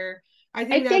together. I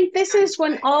think this is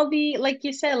when all the, like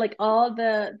you said, like all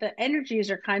the energies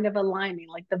are kind of aligning,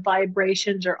 like the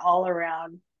vibrations are all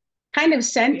around, kind of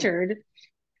centered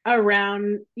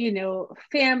around,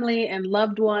 family and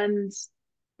loved ones.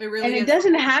 And it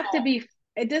doesn't have to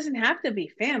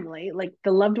be family. Like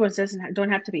the loved ones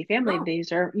don't have to be family. No.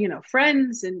 These are,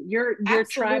 friends and your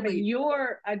tribe and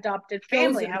your adopted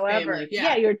family. However,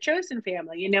 your chosen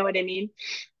family, you know what I mean?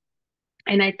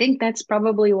 And I think that's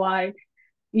probably why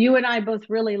you and I both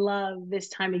really love this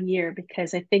time of year,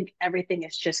 because I think everything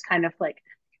is just kind of like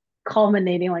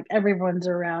culminating, like everyone's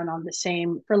around on the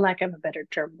same, for lack of a better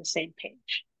term, the same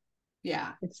page.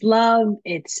 Yeah. It's love,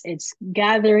 it's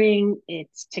gathering,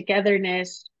 it's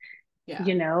togetherness,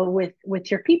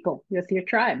 with your people, with your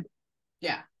tribe.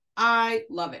 Yeah. I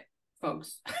love it,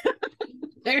 folks.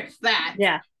 There's that.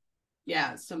 Yeah.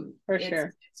 Yeah. Sure.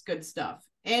 It's good stuff.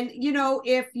 And,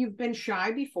 if you've been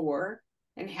shy before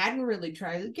and hadn't really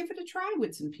tried it, give it a try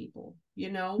with some people,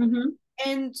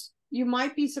 and you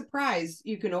might be surprised.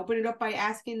 You can open it up by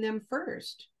asking them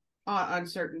first on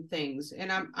certain things.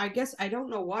 And I guess I don't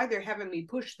know why they're having me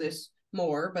push this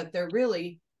more, but they're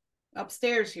really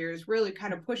upstairs here is really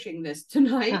kind of pushing this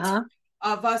tonight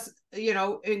of us,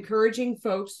 encouraging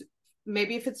folks,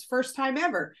 maybe if it's first time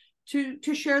ever,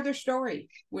 to share their story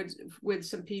with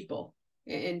some people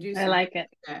and do something. I like it.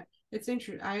 Like that. It's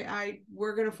interesting.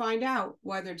 We're going to find out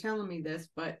why they're telling me this,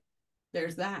 but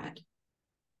there's that.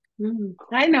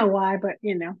 I know why, but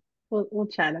we'll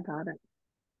chat about it.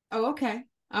 Oh, okay.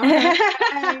 All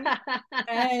right.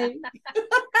 Hey.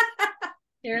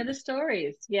 Share the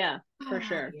stories. Yeah, for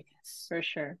sure. Yes. For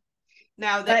sure.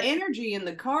 Now, the energy in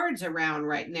the cards around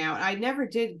right now, I never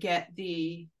did get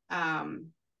the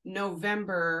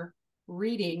November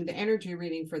reading, the energy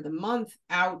reading for the month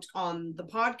out on the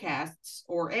podcasts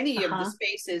or any of the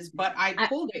spaces, but I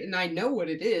pulled it and I know what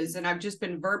it is, and I've just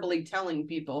been verbally telling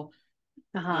people.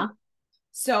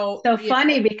 So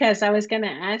funny, because I was going to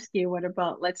ask you, what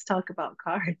about, let's talk about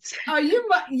cards. Oh, you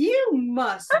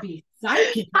must be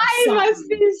psychic. I must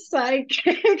be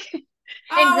psychic.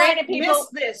 And granted, people,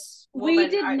 this woman.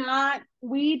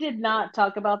 we did not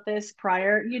talk about this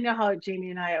prior. You know how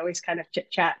Jamie and I always kind of chit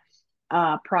chat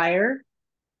prior,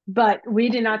 but we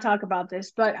did not talk about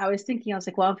this. But I was thinking, I was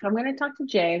like, well, if I'm going to talk to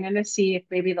Jay, I'm going to see if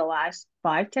maybe the last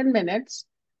 5-10 minutes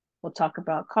we'll talk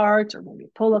about cards, or maybe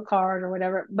pull a card or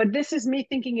whatever. But this is me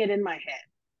thinking it in my head.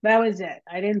 That was it.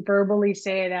 I didn't verbally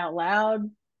say it out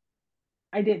loud.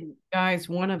 I didn't. Guys,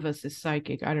 one of us is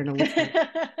psychic. I don't know which one.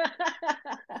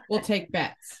 We'll take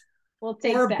bets. We'll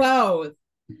take or bets. Both.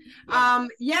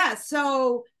 Yeah.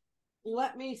 So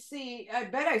let me see. I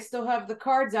bet I still have the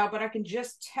cards out, but I can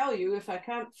just tell you if I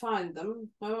can't find them.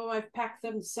 Oh, I've packed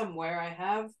them somewhere. I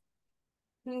have.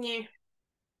 Yeah.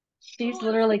 She's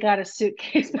literally got a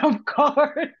suitcase of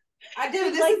cards. I do.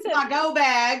 She's This is my go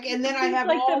bag, and then I she's have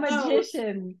like the all those.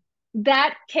 magician.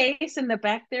 That case in the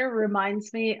back there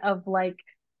reminds me of like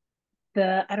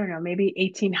I don't know, maybe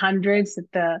 1800s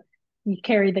that you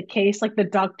carry the case like the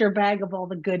doctor bag of all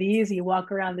the goodies. You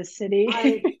walk around the city.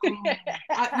 I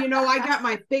got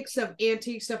my fix of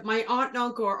antique stuff. My aunt and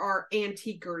uncle are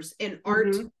antiquers and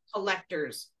art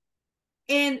collectors.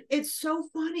 And it's so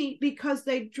funny because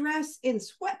they dress in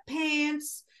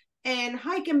sweatpants and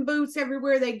hiking boots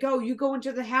everywhere they go. You go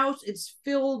into the house, it's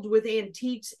filled with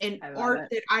antiques and art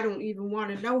that I don't even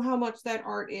want to know how much that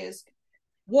art is.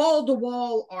 Wall to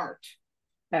wall art.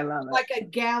 I love it. Like a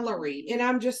gallery. And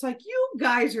I'm just like, you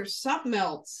guys are something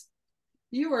else.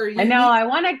 You are unique. I know. I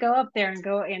want to go up there and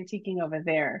go antiquing over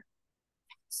there.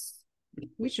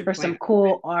 We should for some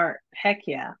cool art. Heck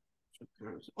yeah.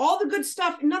 All the good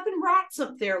stuff. Nothing rots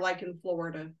up there like in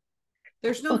Florida.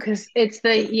 There's no because it's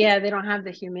they don't have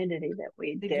the humidity that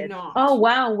we they did. do not. Oh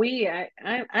wow,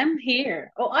 I'm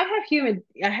here. Oh, I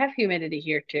have humidity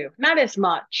here too. Not as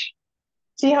much.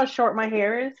 See how short my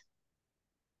hair is?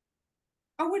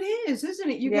 Oh, it is, isn't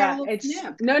it? You Yeah, got a little it's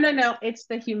snip. No. It's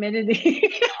the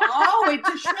humidity. Oh, it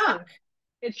just shrunk.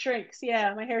 It shrinks.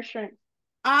 Yeah, my hair shrinks.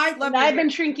 I love. I've been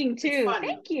shrinking too.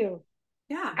 Thank you.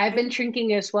 Yeah, I've been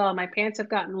shrinking as well. My pants have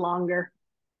gotten longer.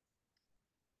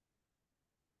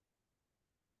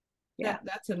 Yeah,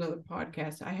 that's another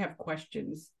podcast. I have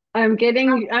questions. I'm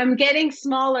getting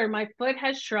smaller. My foot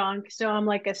has shrunk, so I'm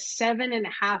like a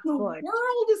 7.5 foot. What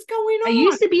world is going on? I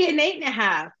used to be an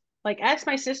 8.5. Like, ask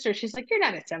my sister. She's like, "You're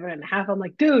not a 7.5." I'm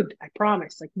like, "Dude, I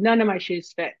promise." Like, none of my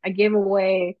shoes fit. I gave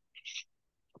away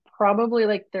probably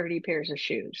like 30 pairs of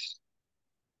shoes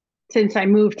since I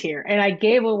moved here, and I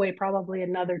gave away probably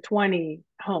another 20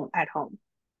 at home.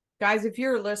 Guys, if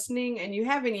you're listening and you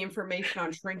have any information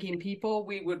on shrinking people,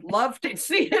 we would love to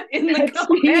see it in the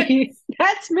comments.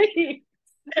 That's me.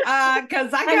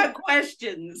 Because I got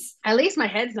questions. At least my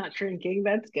head's not shrinking.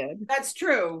 That's good. That's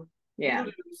true. Yeah.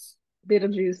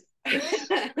 Beetlejuice.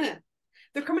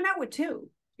 They're coming out with 2,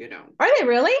 Are they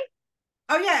really?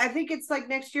 Oh yeah, I think it's like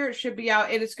next year it should be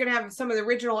out, and it's gonna have some of the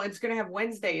original. It's gonna have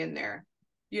Wednesday in there.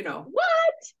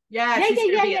 What? Yeah, she's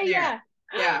gonna be in there.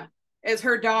 Yeah, as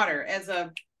her daughter, as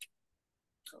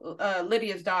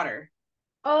Lydia's daughter.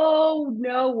 Oh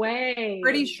no way!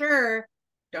 Pretty sure.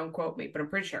 Don't quote me, but I'm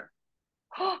pretty sure.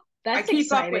 That's I keep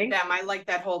exciting. up with them. I like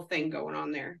that whole thing going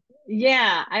on there.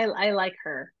 Yeah, I like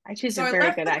her. She's a very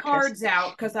good actress. I left the cards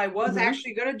out because I was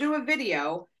actually going to do a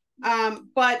video,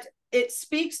 but it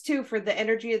speaks to, for the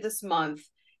energy of this month,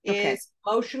 is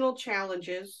emotional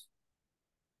challenges.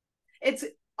 It's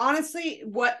honestly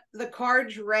what the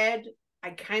cards read.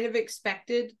 I kind of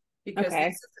expected, because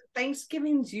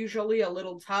Thanksgiving's usually a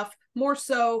little tough, more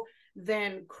so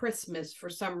than Christmas for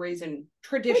some reason.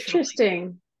 Traditionally,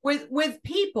 interesting. With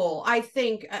people, I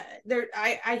think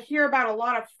I hear about a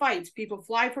lot of fights. People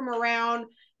fly from around,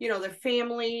 their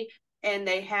family, and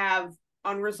they have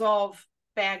unresolved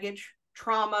baggage,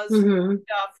 traumas,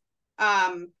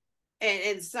 stuff.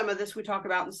 And some of this we talk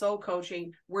about in soul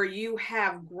coaching, where you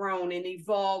have grown and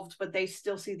evolved, but they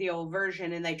still see the old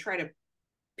version, and they try to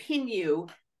pin you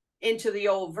into the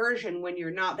old version when you're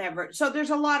not that version. So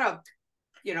there's a lot of,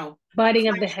 butting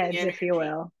of the heads, if you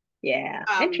will. Yeah,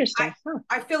 interesting.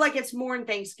 I feel like it's more in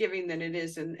Thanksgiving than it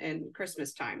is in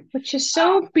Christmas time, which is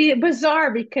so bizarre,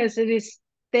 because it is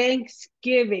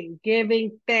Thanksgiving,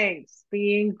 giving thanks,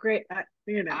 being great. I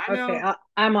know.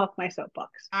 I'm off my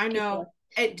soapbox. I know.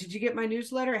 Hey, did you get my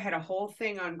newsletter? I had a whole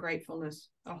thing on gratefulness.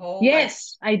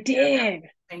 Yes, I did.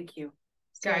 Thank you,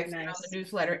 guys. Get on the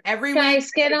newsletter every week. Guys,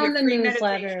 get on the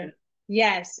newsletter. Meditation.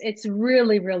 Yes, it's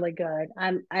really, really good.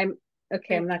 I'm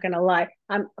not gonna lie.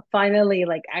 I'm finally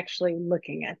actually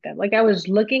looking at them. I was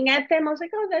looking at them. I was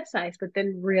like, oh, that's nice. But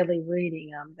then really reading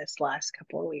them this last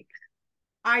couple of weeks.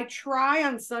 I try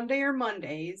on Sunday or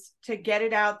Mondays to get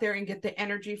it out there and get the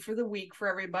energy for the week for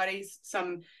everybody.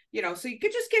 So you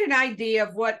could just get an idea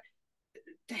of what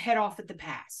to head off at the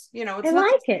pass.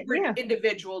 It's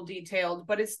individual detailed,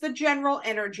 but it's the general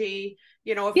energy.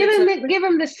 Give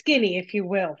them the skinny, if you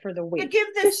will, for the week. Give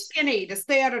the skinny to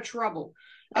stay out of trouble.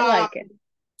 I like it.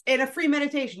 And a free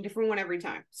meditation, different one every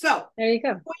time. So there you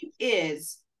go. The point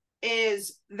is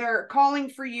they're calling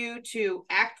for you to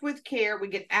act with care. We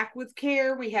get act with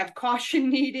care. We have caution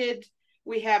needed.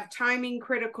 We have timing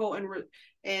critical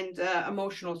and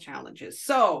emotional challenges.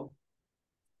 So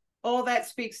all that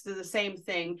speaks to the same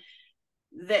thing,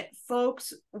 that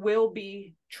folks will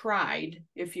be tried,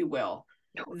 if you will.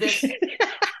 This.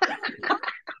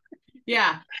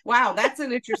 Yeah. Wow. That's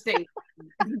an interesting.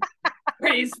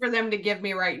 praise for them to give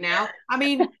me right now. I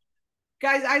mean,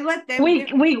 guys, I let them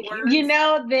give me the words. You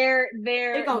know, they're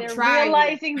try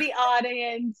realizing the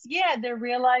audience. Yeah, they're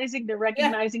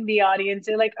recognizing the audience.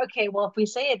 They're like, okay, well, if we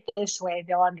say it this way,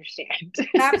 they'll understand.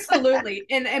 Absolutely.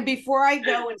 And before I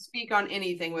go and speak on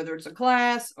anything, whether it's a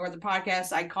class or the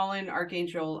podcast, I call in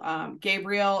Archangel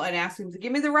Gabriel and ask him to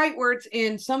give me the right words.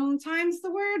 And sometimes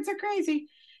the words are crazy.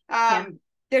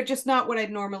 They're just not what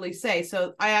I'd normally say.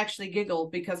 So I actually giggle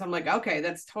because I'm like, okay,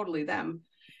 that's totally them.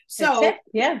 So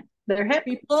yeah, they're hip.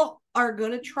 People are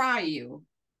going to try you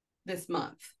this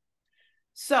month.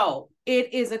 So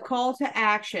it is a call to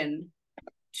action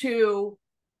to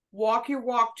walk your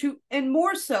walk, and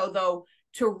more so though,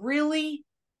 to really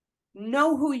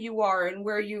know who you are and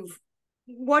where you've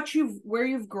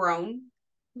grown,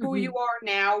 who you are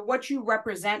now, what you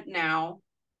represent now,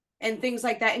 and things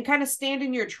like that, and kind of stand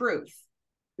in your truth.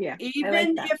 Yeah.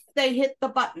 Even if they hit the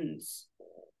buttons,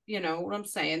 you know what I'm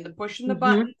saying? The pushing the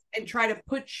buttons and try to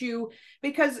put you,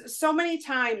 because so many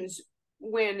times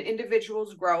when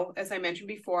individuals grow, as I mentioned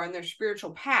before, on their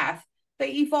spiritual path,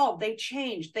 they evolve, they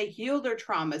change, they heal their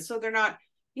traumas. So they're not,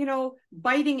 you know,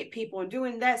 biting at people and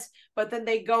doing this, but then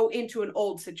they go into an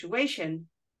old situation.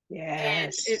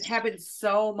 Yes. And it happens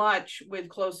so much with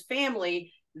close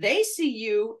family. They see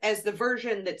you as the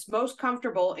version that's most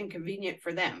comfortable and convenient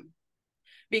for them,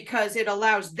 because it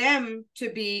allows them to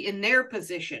be in their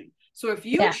position. So if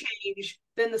you change,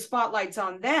 then the spotlight's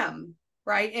on them,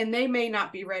 right? And they may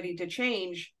not be ready to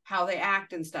change how they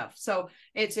act and stuff. So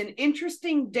it's an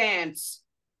interesting dance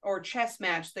or chess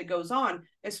match that goes on,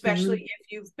 especially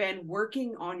if you've been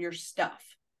working on your stuff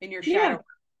in your shadow work,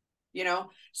 you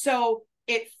know? So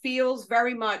it feels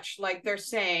very much like they're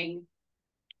saying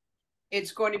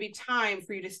it's going to be time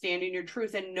for you to stand in your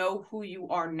truth and know who you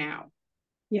are now.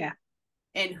 Yeah.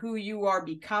 And who you are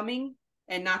becoming,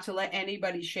 and not to let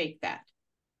anybody shake that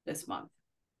this month.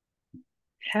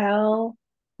 Hell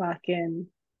fucking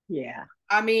yeah.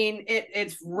 I mean,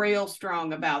 it's real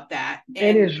strong about that.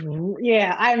 And it is.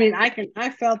 Yeah. I mean, I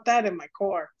felt that in my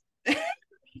core.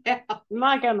 Yeah. I'm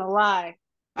not going to lie.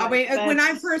 I mean, when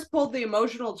I first pulled the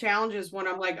emotional challenges one,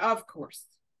 I'm like, of course.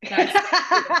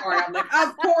 I'm like,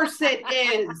 of course it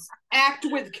is. Act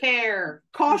with care.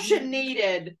 Caution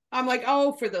needed. I'm like,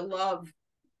 oh, for the love.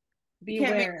 Beware.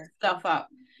 Can't make stuff up.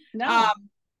 No.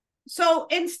 So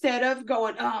instead of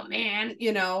going, oh man,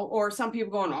 you know, or some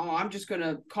people going, oh, I'm just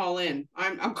gonna call in.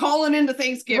 I'm calling into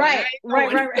Thanksgiving.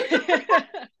 Right.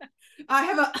 I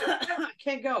have I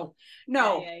can't go.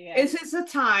 No, yeah. It's a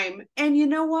time, and you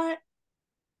know what?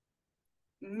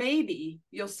 Maybe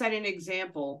you'll set an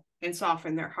example and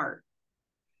soften their heart.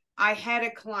 I had a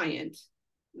client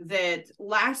that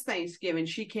last Thanksgiving,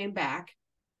 she came back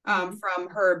from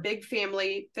her big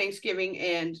family Thanksgiving,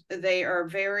 and they are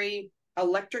very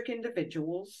electric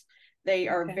individuals. They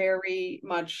are very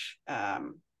much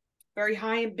very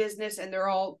high in business, and they're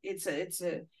all it's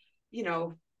a you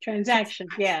know, transaction.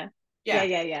 Yeah.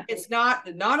 It's not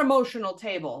emotional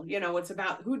table, you know. It's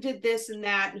about who did this and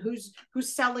that, and who's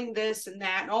selling this and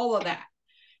that, and all of that.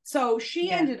 So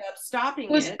she ended up stopping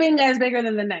Whose finger is bigger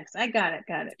than the next? I got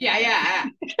it. Yeah.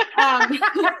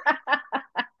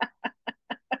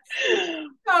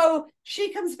 So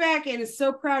she comes back and is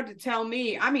so proud to tell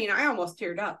me, I mean, I almost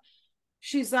teared up.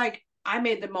 She's like, I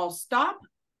made them all stop,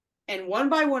 and one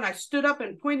by one I stood up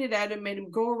and pointed at him, made him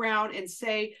go around and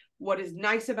say what is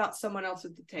nice about someone else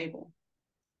at the table,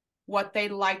 what they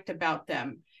liked about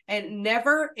them. And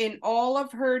never in all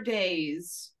of her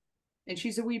days, and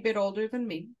she's a wee bit older than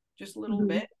me, just a little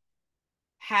bit,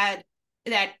 had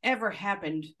that ever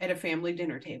happened at a family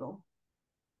dinner table.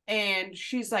 And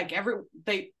she's like,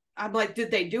 I'm like,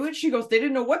 did they do it? She goes, they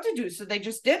didn't know what to do, so they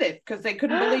just did it because they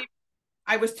couldn't believe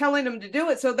I was telling them to do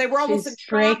it. So they were almost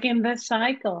breaking the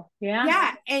cycle.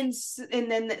 Yeah. And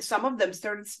then some of them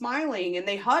started smiling and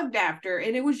they hugged after.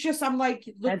 And it was just, I'm like,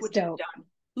 look what you've done.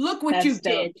 Look what you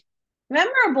did.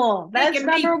 Memorable. That's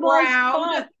memorable.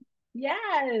 Proud.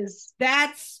 Yes.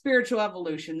 That's spiritual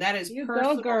evolution. That is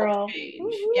personal girl. change.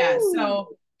 Woo-hoo. Yeah.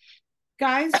 So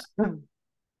guys,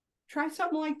 try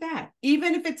something like that.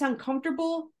 Even if it's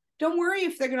uncomfortable, don't worry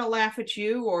if they're going to laugh at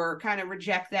you or kind of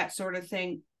reject that sort of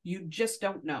thing. You just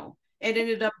don't know. It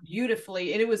ended up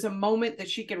beautifully. And it was a moment that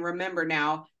she can remember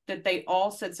now, that they all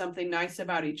said something nice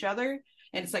about each other.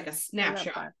 And it's like a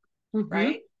snapshot,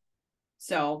 right?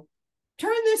 So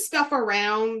turn this stuff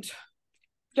around.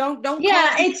 Don't.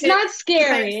 Yeah, it's not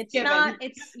scary.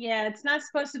 It's not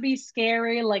supposed to be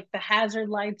scary. Like the hazard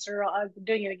lights are on. I'm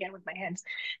doing it again with my hands.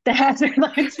 The hazard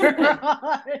lights are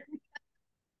on.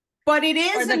 But it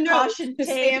is a note to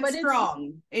stand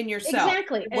strong in yourself.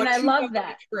 Exactly. And I love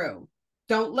that. True.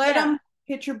 Don't let them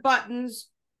hit your buttons,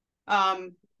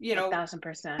 you know,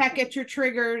 1,000%. peck at your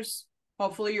triggers.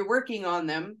 Hopefully you're working on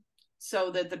them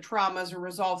so that the traumas are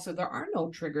resolved, so there are no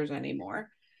triggers anymore.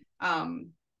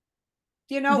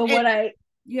 You know, but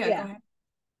go ahead.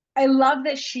 I love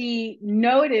that she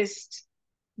noticed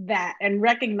that and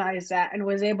recognized that and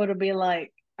was able to be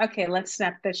like, okay, let's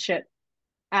snap this shit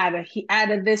out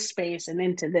of this space and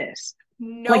into this.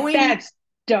 Like, that's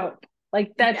dope.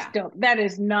 Like, that's dope. That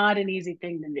is not an easy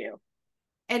thing to do.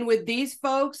 And with these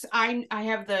folks, I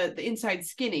have the inside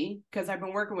skinny because I've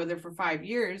been working with her for 5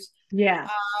 years. Yeah.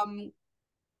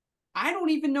 I don't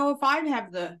even know if I'd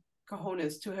have the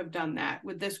cojones to have done that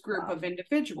with this group of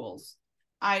individuals.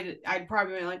 I'd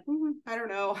probably be like, I don't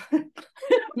know.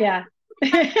 Yeah.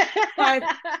 But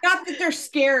not that they're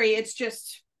scary. It's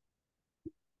just,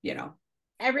 you know.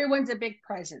 Everyone's a big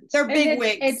presence. They're big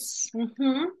wigs.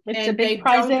 It's a big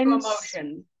presence. Don't do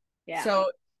emotion. Yeah. So,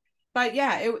 but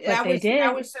yeah, that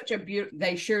was such a beautiful.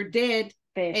 They sure did.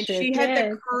 She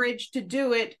had the courage to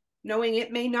do it, knowing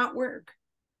it may not work,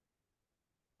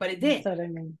 but it did. That's what I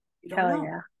mean. Hell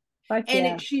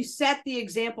yeah. She set the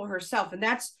example herself, and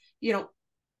that's, you know,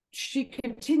 she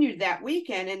continued that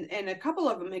weekend, and a couple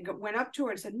of them went up to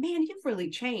her and said, "Man, you've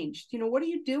really changed. You know, what are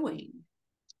you doing?"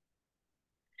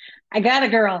 I got a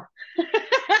girl.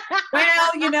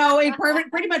 Well, you know, it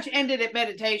pretty much ended at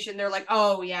meditation. They're like,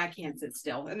 oh, yeah, I can't sit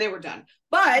still. And they were done.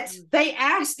 But they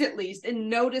asked at least and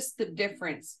noticed the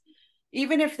difference.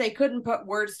 Even if they couldn't put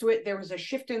words to it, there was a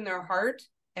shift in their heart.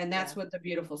 And that's what the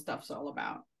beautiful stuff's all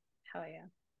about. Hell yeah.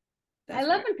 I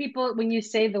love when you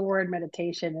say the word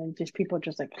meditation and just people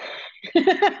just like.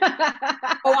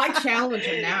 Oh, I challenge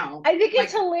them now. I think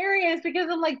it's hilarious because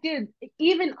I'm like, dude,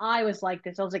 even I was like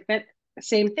this. I was like, that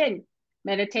same thing.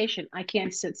 Meditation. I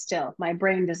can't sit still. My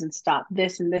brain doesn't stop.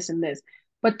 This and this and this.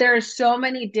 But there are so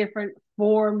many different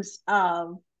forms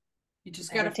of you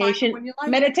just got to find one you like.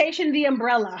 Meditation, the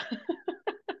umbrella.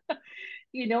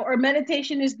 You know, or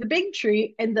meditation is the big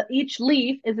tree, and each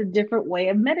leaf is a different way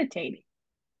of meditating.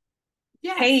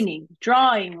 Yes. Painting,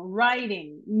 drawing,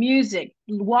 writing, music,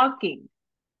 walking.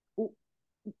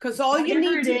 Because all you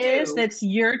need to do that's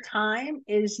your time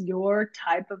is your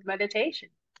type of meditation.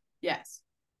 Yes.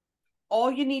 All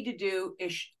you need to do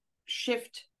is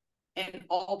shift and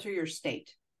alter your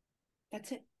state.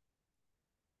 That's it.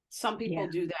 Some people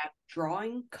do that.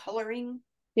 Drawing, coloring,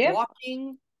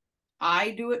 walking.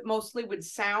 I do it mostly with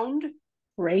sound.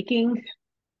 Raking.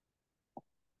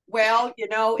 Well, you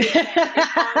know,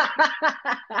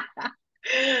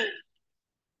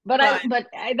 but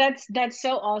that's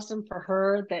so awesome for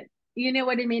her that, you know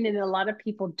what I mean? And a lot of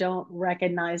people don't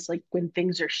recognize like when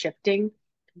things are shifting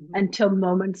until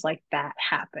moments like that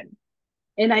happen.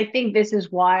 And I think this is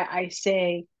why I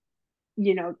say,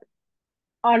 you know,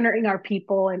 honoring our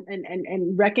people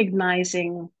and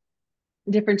recognizing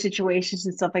different situations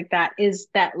and stuff like that is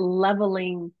that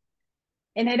leveling.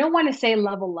 And I don't want to say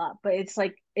level up, but it's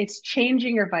like, it's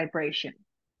changing your vibration.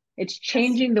 It's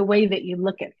changing the way that you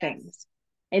look at things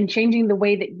and changing the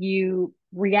way that you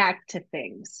react to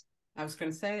things. I was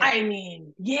going to say that. I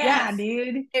mean,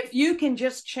 dude. If you can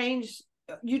just change,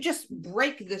 you just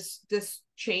break this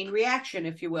chain reaction,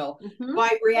 if you will,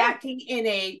 by reacting in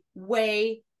a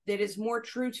way that is more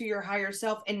true to your higher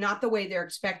self and not the way they're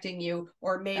expecting you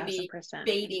or maybe 1,000%.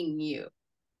 baiting you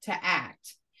to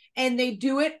act. And they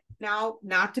do it now,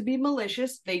 not to be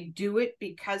malicious. They do it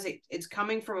because it's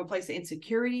coming from a place of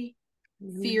insecurity,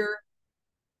 fear,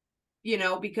 you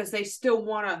know, because they still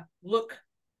want to look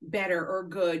better or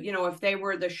good. You know, if they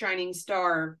were the shining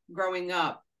star growing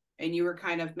up and you were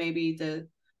kind of maybe the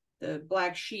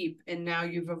black sheep and now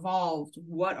you've evolved,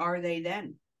 what are they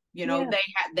then? You know,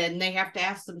 then they have to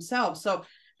ask themselves. So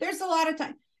there's a lot of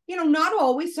time, you know, not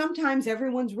always. Sometimes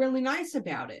everyone's really nice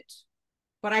about it.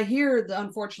 But I hear,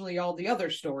 unfortunately, all the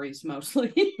other stories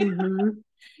mostly. And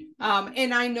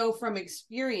I know from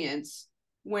experience,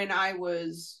 when I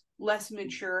was less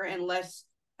mature and less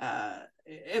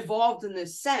evolved in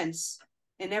this sense,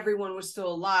 and everyone was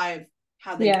still alive,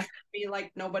 how they treat me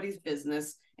like nobody's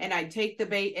business. And I'd take the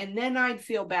bait, and then I'd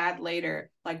feel bad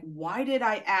later. Like, why did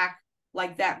I act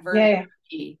like that version of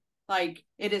me? Like,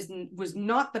 was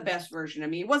not the best version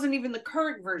of me. It wasn't even the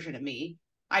current version of me.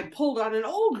 I pulled on an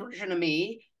old version of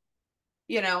me,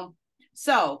 you know.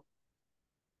 So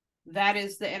that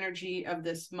is the energy of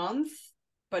this month,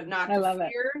 but not to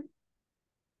fear.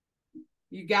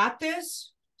 You got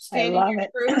this. Stand in your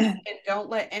truth and don't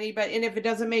let anybody. And if it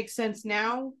doesn't make sense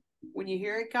now, when you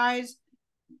hear it, guys,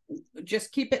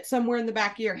 just keep it somewhere in the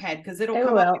back of your head because it'll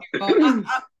come up. And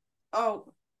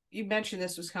oh, you mentioned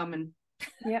this was coming.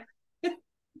 Yeah.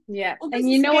 Yeah. Well, and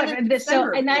you know what?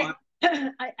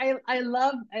 I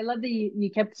love that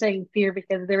you kept saying fear,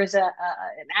 because there is an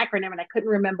acronym and I couldn't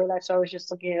remember that, so I was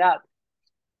just looking it up.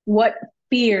 What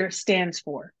fear stands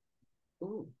for?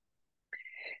 Ooh.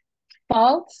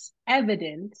 False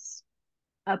evidence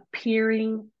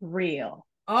appearing real.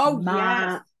 Oh,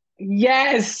 yes.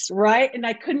 Yes, right. And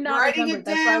I could not Writing remember. it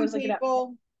That's why I down, was looking up.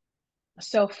 people.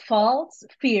 So false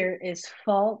fear is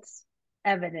false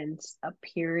evidence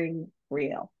appearing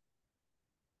real.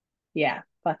 Yeah,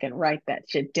 fucking write that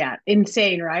shit down.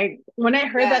 Insane, right? When I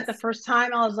heard that the Yes. first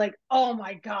time, I was like, oh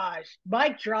my gosh,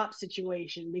 mic drop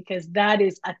situation, because that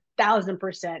is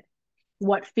 1,000%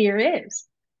 what fear is.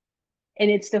 And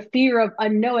it's the fear of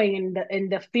unknowing,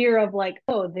 and the fear of like,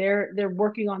 oh, they're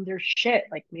working on their shit.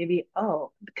 Like maybe,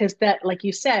 oh, because that, like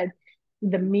you said,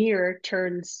 the mirror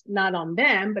turns not on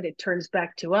them, but it turns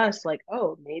back to us like,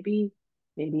 oh, maybe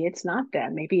it's not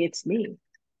them. Maybe it's me.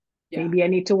 Yeah. Maybe I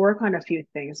need to work on a few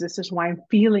things. This is why I'm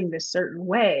feeling this certain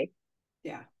way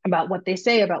Yeah. about what they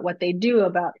say, about what they do,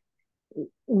 about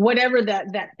whatever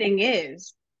that thing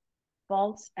is.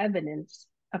 False evidence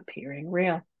appearing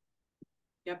real.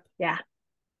 Yep. Yeah.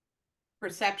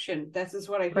 Perception. This is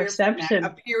what I hear from that. Perception.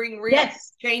 Appearing real.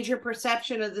 Yes. Change your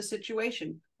perception of the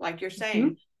situation, like you're saying.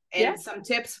 Mm-hmm. And Yeah. some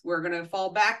tips, we're going to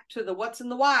fall back to the what's and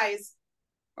the whys,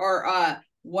 or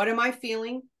what am I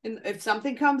feeling? And if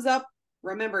something comes up,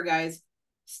 remember, guys,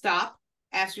 stop,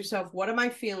 ask yourself, what am I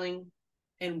feeling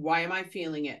and why am I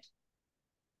feeling it?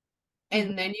 And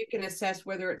Mm-hmm. then you can assess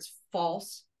whether it's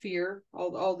false fear,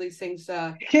 all these things,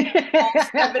 false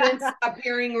Mm-hmm. evidence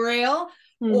appearing real,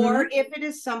 or if it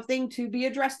is something to be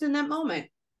addressed in that moment.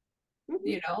 Mm-hmm.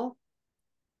 You know,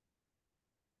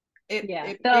 Yeah.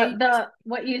 it The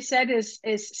what you said is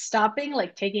stopping,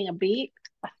 like taking a beat,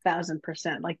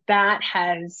 1,000%. Like that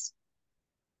has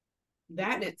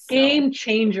that in itself. game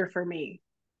changer for me.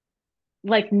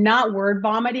 Like not word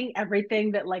vomiting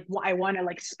everything that like I want to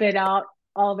like spit out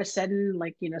all of a sudden.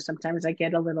 Like, sometimes I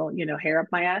get a little, hair up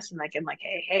my ass, and I can like,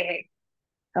 hey.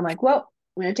 I'm like, well,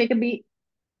 I'm gonna take a beat.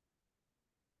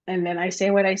 And then I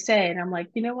say what I say, and I'm like,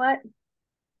 you know what?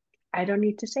 I don't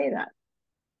need to say that.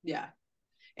 Yeah.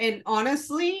 And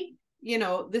honestly,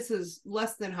 this is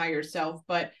less than higher self,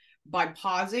 but by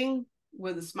pausing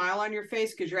with a smile on your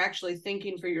face, because you're actually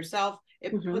thinking for yourself,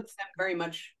 it puts them very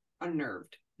much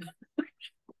unnerved.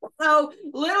 So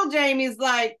little Jamie's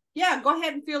like, yeah, go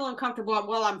ahead and feel uncomfortable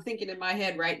while I'm thinking in my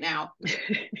head right now.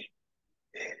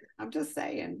 I'm just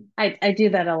saying. I do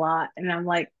that a lot, and I'm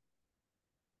like,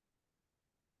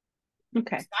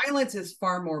 okay. Silence is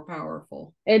far more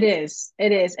powerful. It is.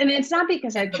 And it's not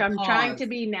because And I'm trying to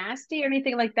be nasty or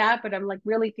anything like that, but I'm like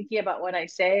really thinking about what I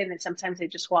say, and then sometimes I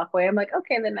just walk away. I'm like,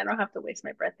 okay, then I don't have to waste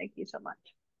my breath. Thank you so much.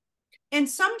 And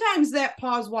sometimes that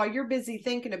pause while you're busy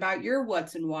thinking about your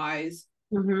what's and whys,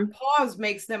 pause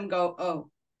makes them go, oh,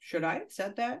 should I have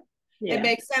said that? Yeah. It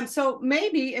makes them. So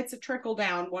maybe it's a trickle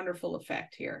down wonderful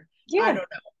effect here. Yeah. I don't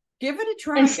know. Give it a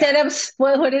try. Instead of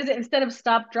what is it? Instead of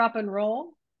stop, drop, and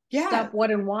roll. Yeah. Stop,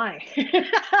 what, and why.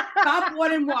 Stop,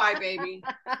 what, and why, baby.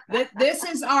 This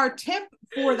is our tip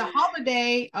for the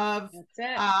holiday of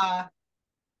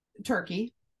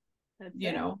turkey.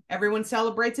 Everyone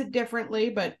celebrates it differently,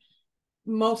 but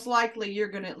most likely you're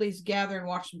going to at least gather and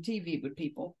watch some TV with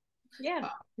people. Yeah.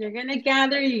 You're going to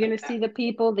gather. You're going to see the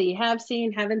people that you have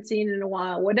seen, haven't seen in a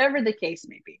while, whatever the case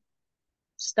may be.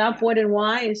 Stop, what, and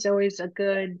why is always a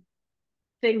good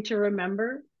thing to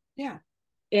remember. Yeah.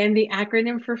 And the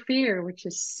acronym for fear, which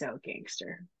is so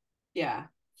gangster. Yeah.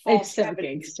 False it's so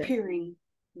gangster. Appearing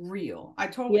real. I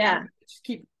totally just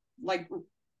keep like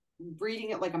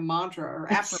reading it like a mantra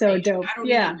or affirmation. So dope. I don't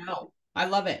even know. I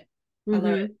love it. I love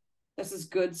it. This is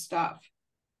good stuff.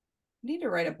 I need to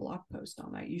write a blog post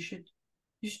on that. You should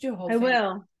do a whole thing. I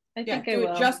will. I think I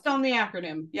will. Just on the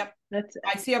acronym. Yep. That's it.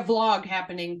 I see a vlog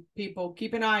happening. People,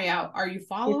 keep an eye out. Are you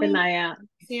following? Keep an eye out.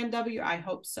 CNW? I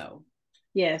hope so.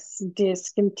 Yes.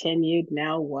 Discontinued.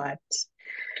 Now what?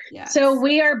 Yeah. So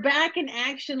we are back in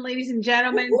action, ladies and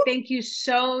gentlemen. Woo-hoo. Thank you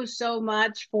so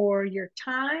much for your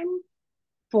time,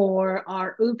 for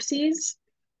our oopsies,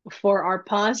 for our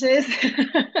pauses.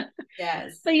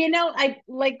 Yes. But I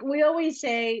like we always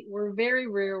say, we're very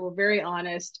real, we're very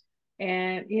honest.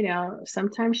 And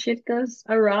sometimes shit goes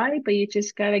awry, but you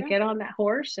just gotta get on that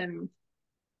horse and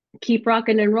keep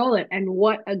rocking and rolling. And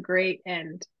what a great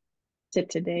end to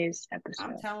today's episode.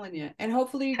 I'm telling you. And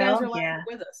hopefully you guys are laughing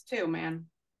with us too, man.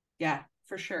 Yeah,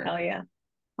 for sure. Hell yeah.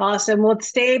 Awesome. Well,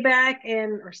 stay back. I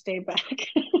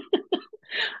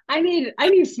need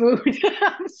food.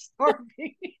 I'm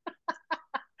starving.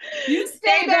 You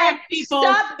stay back, people.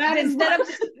 Stop. Instead of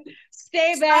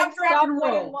stay back, stop, drop, and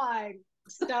roll.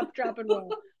 Stop, drop, and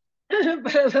roll.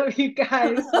 But I love you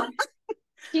guys.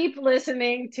 Keep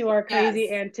listening to our crazy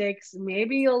antics.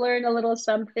 Maybe you'll learn a little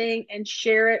something and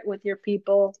share it with your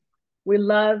people. We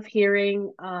love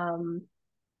hearing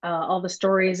all the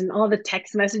stories and all the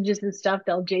text messages and stuff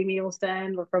that Jamie will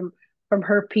send from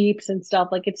her peeps and stuff.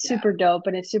 Like, it's super dope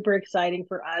and it's super exciting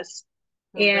for us.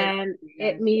 And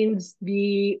it means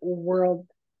the world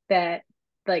that,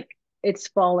 like, it's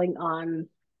falling on,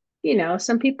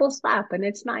 some people's lap, and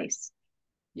it's nice.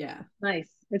 Yeah. Nice.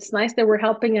 It's nice that we're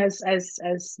helping as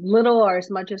little or as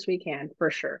much as we can,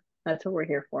 for sure. That's what we're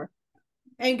here for.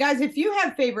 And guys, if you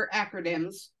have favorite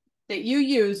acronyms that you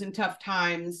use in tough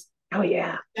times, oh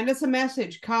yeah, send us a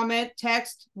message, comment,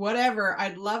 text, whatever.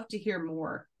 I'd love to hear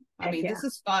more. This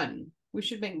is fun. We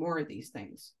should make more of these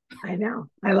things. I know.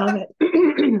 I love it.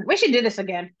 We should do this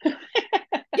again.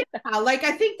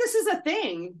 I think this is a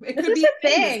thing. It could be a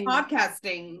thing. This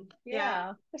podcasting.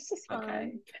 Yeah. This is fun.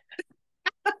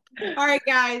 Okay. All right,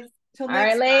 guys. Till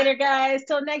next time. Later, guys.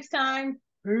 Till next time.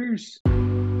 Peace.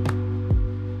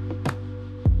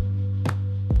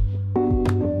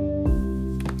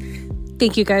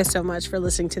 Thank you guys so much for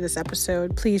listening to this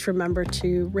episode. Please remember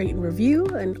to rate and review,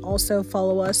 and also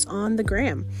follow us on the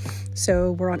gram.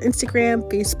 So we're on Instagram,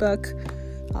 Facebook,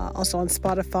 also on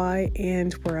Spotify,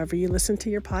 and wherever you listen to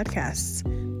your podcasts.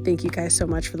 Thank you guys so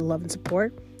much for the love and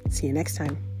support. See you next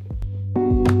time.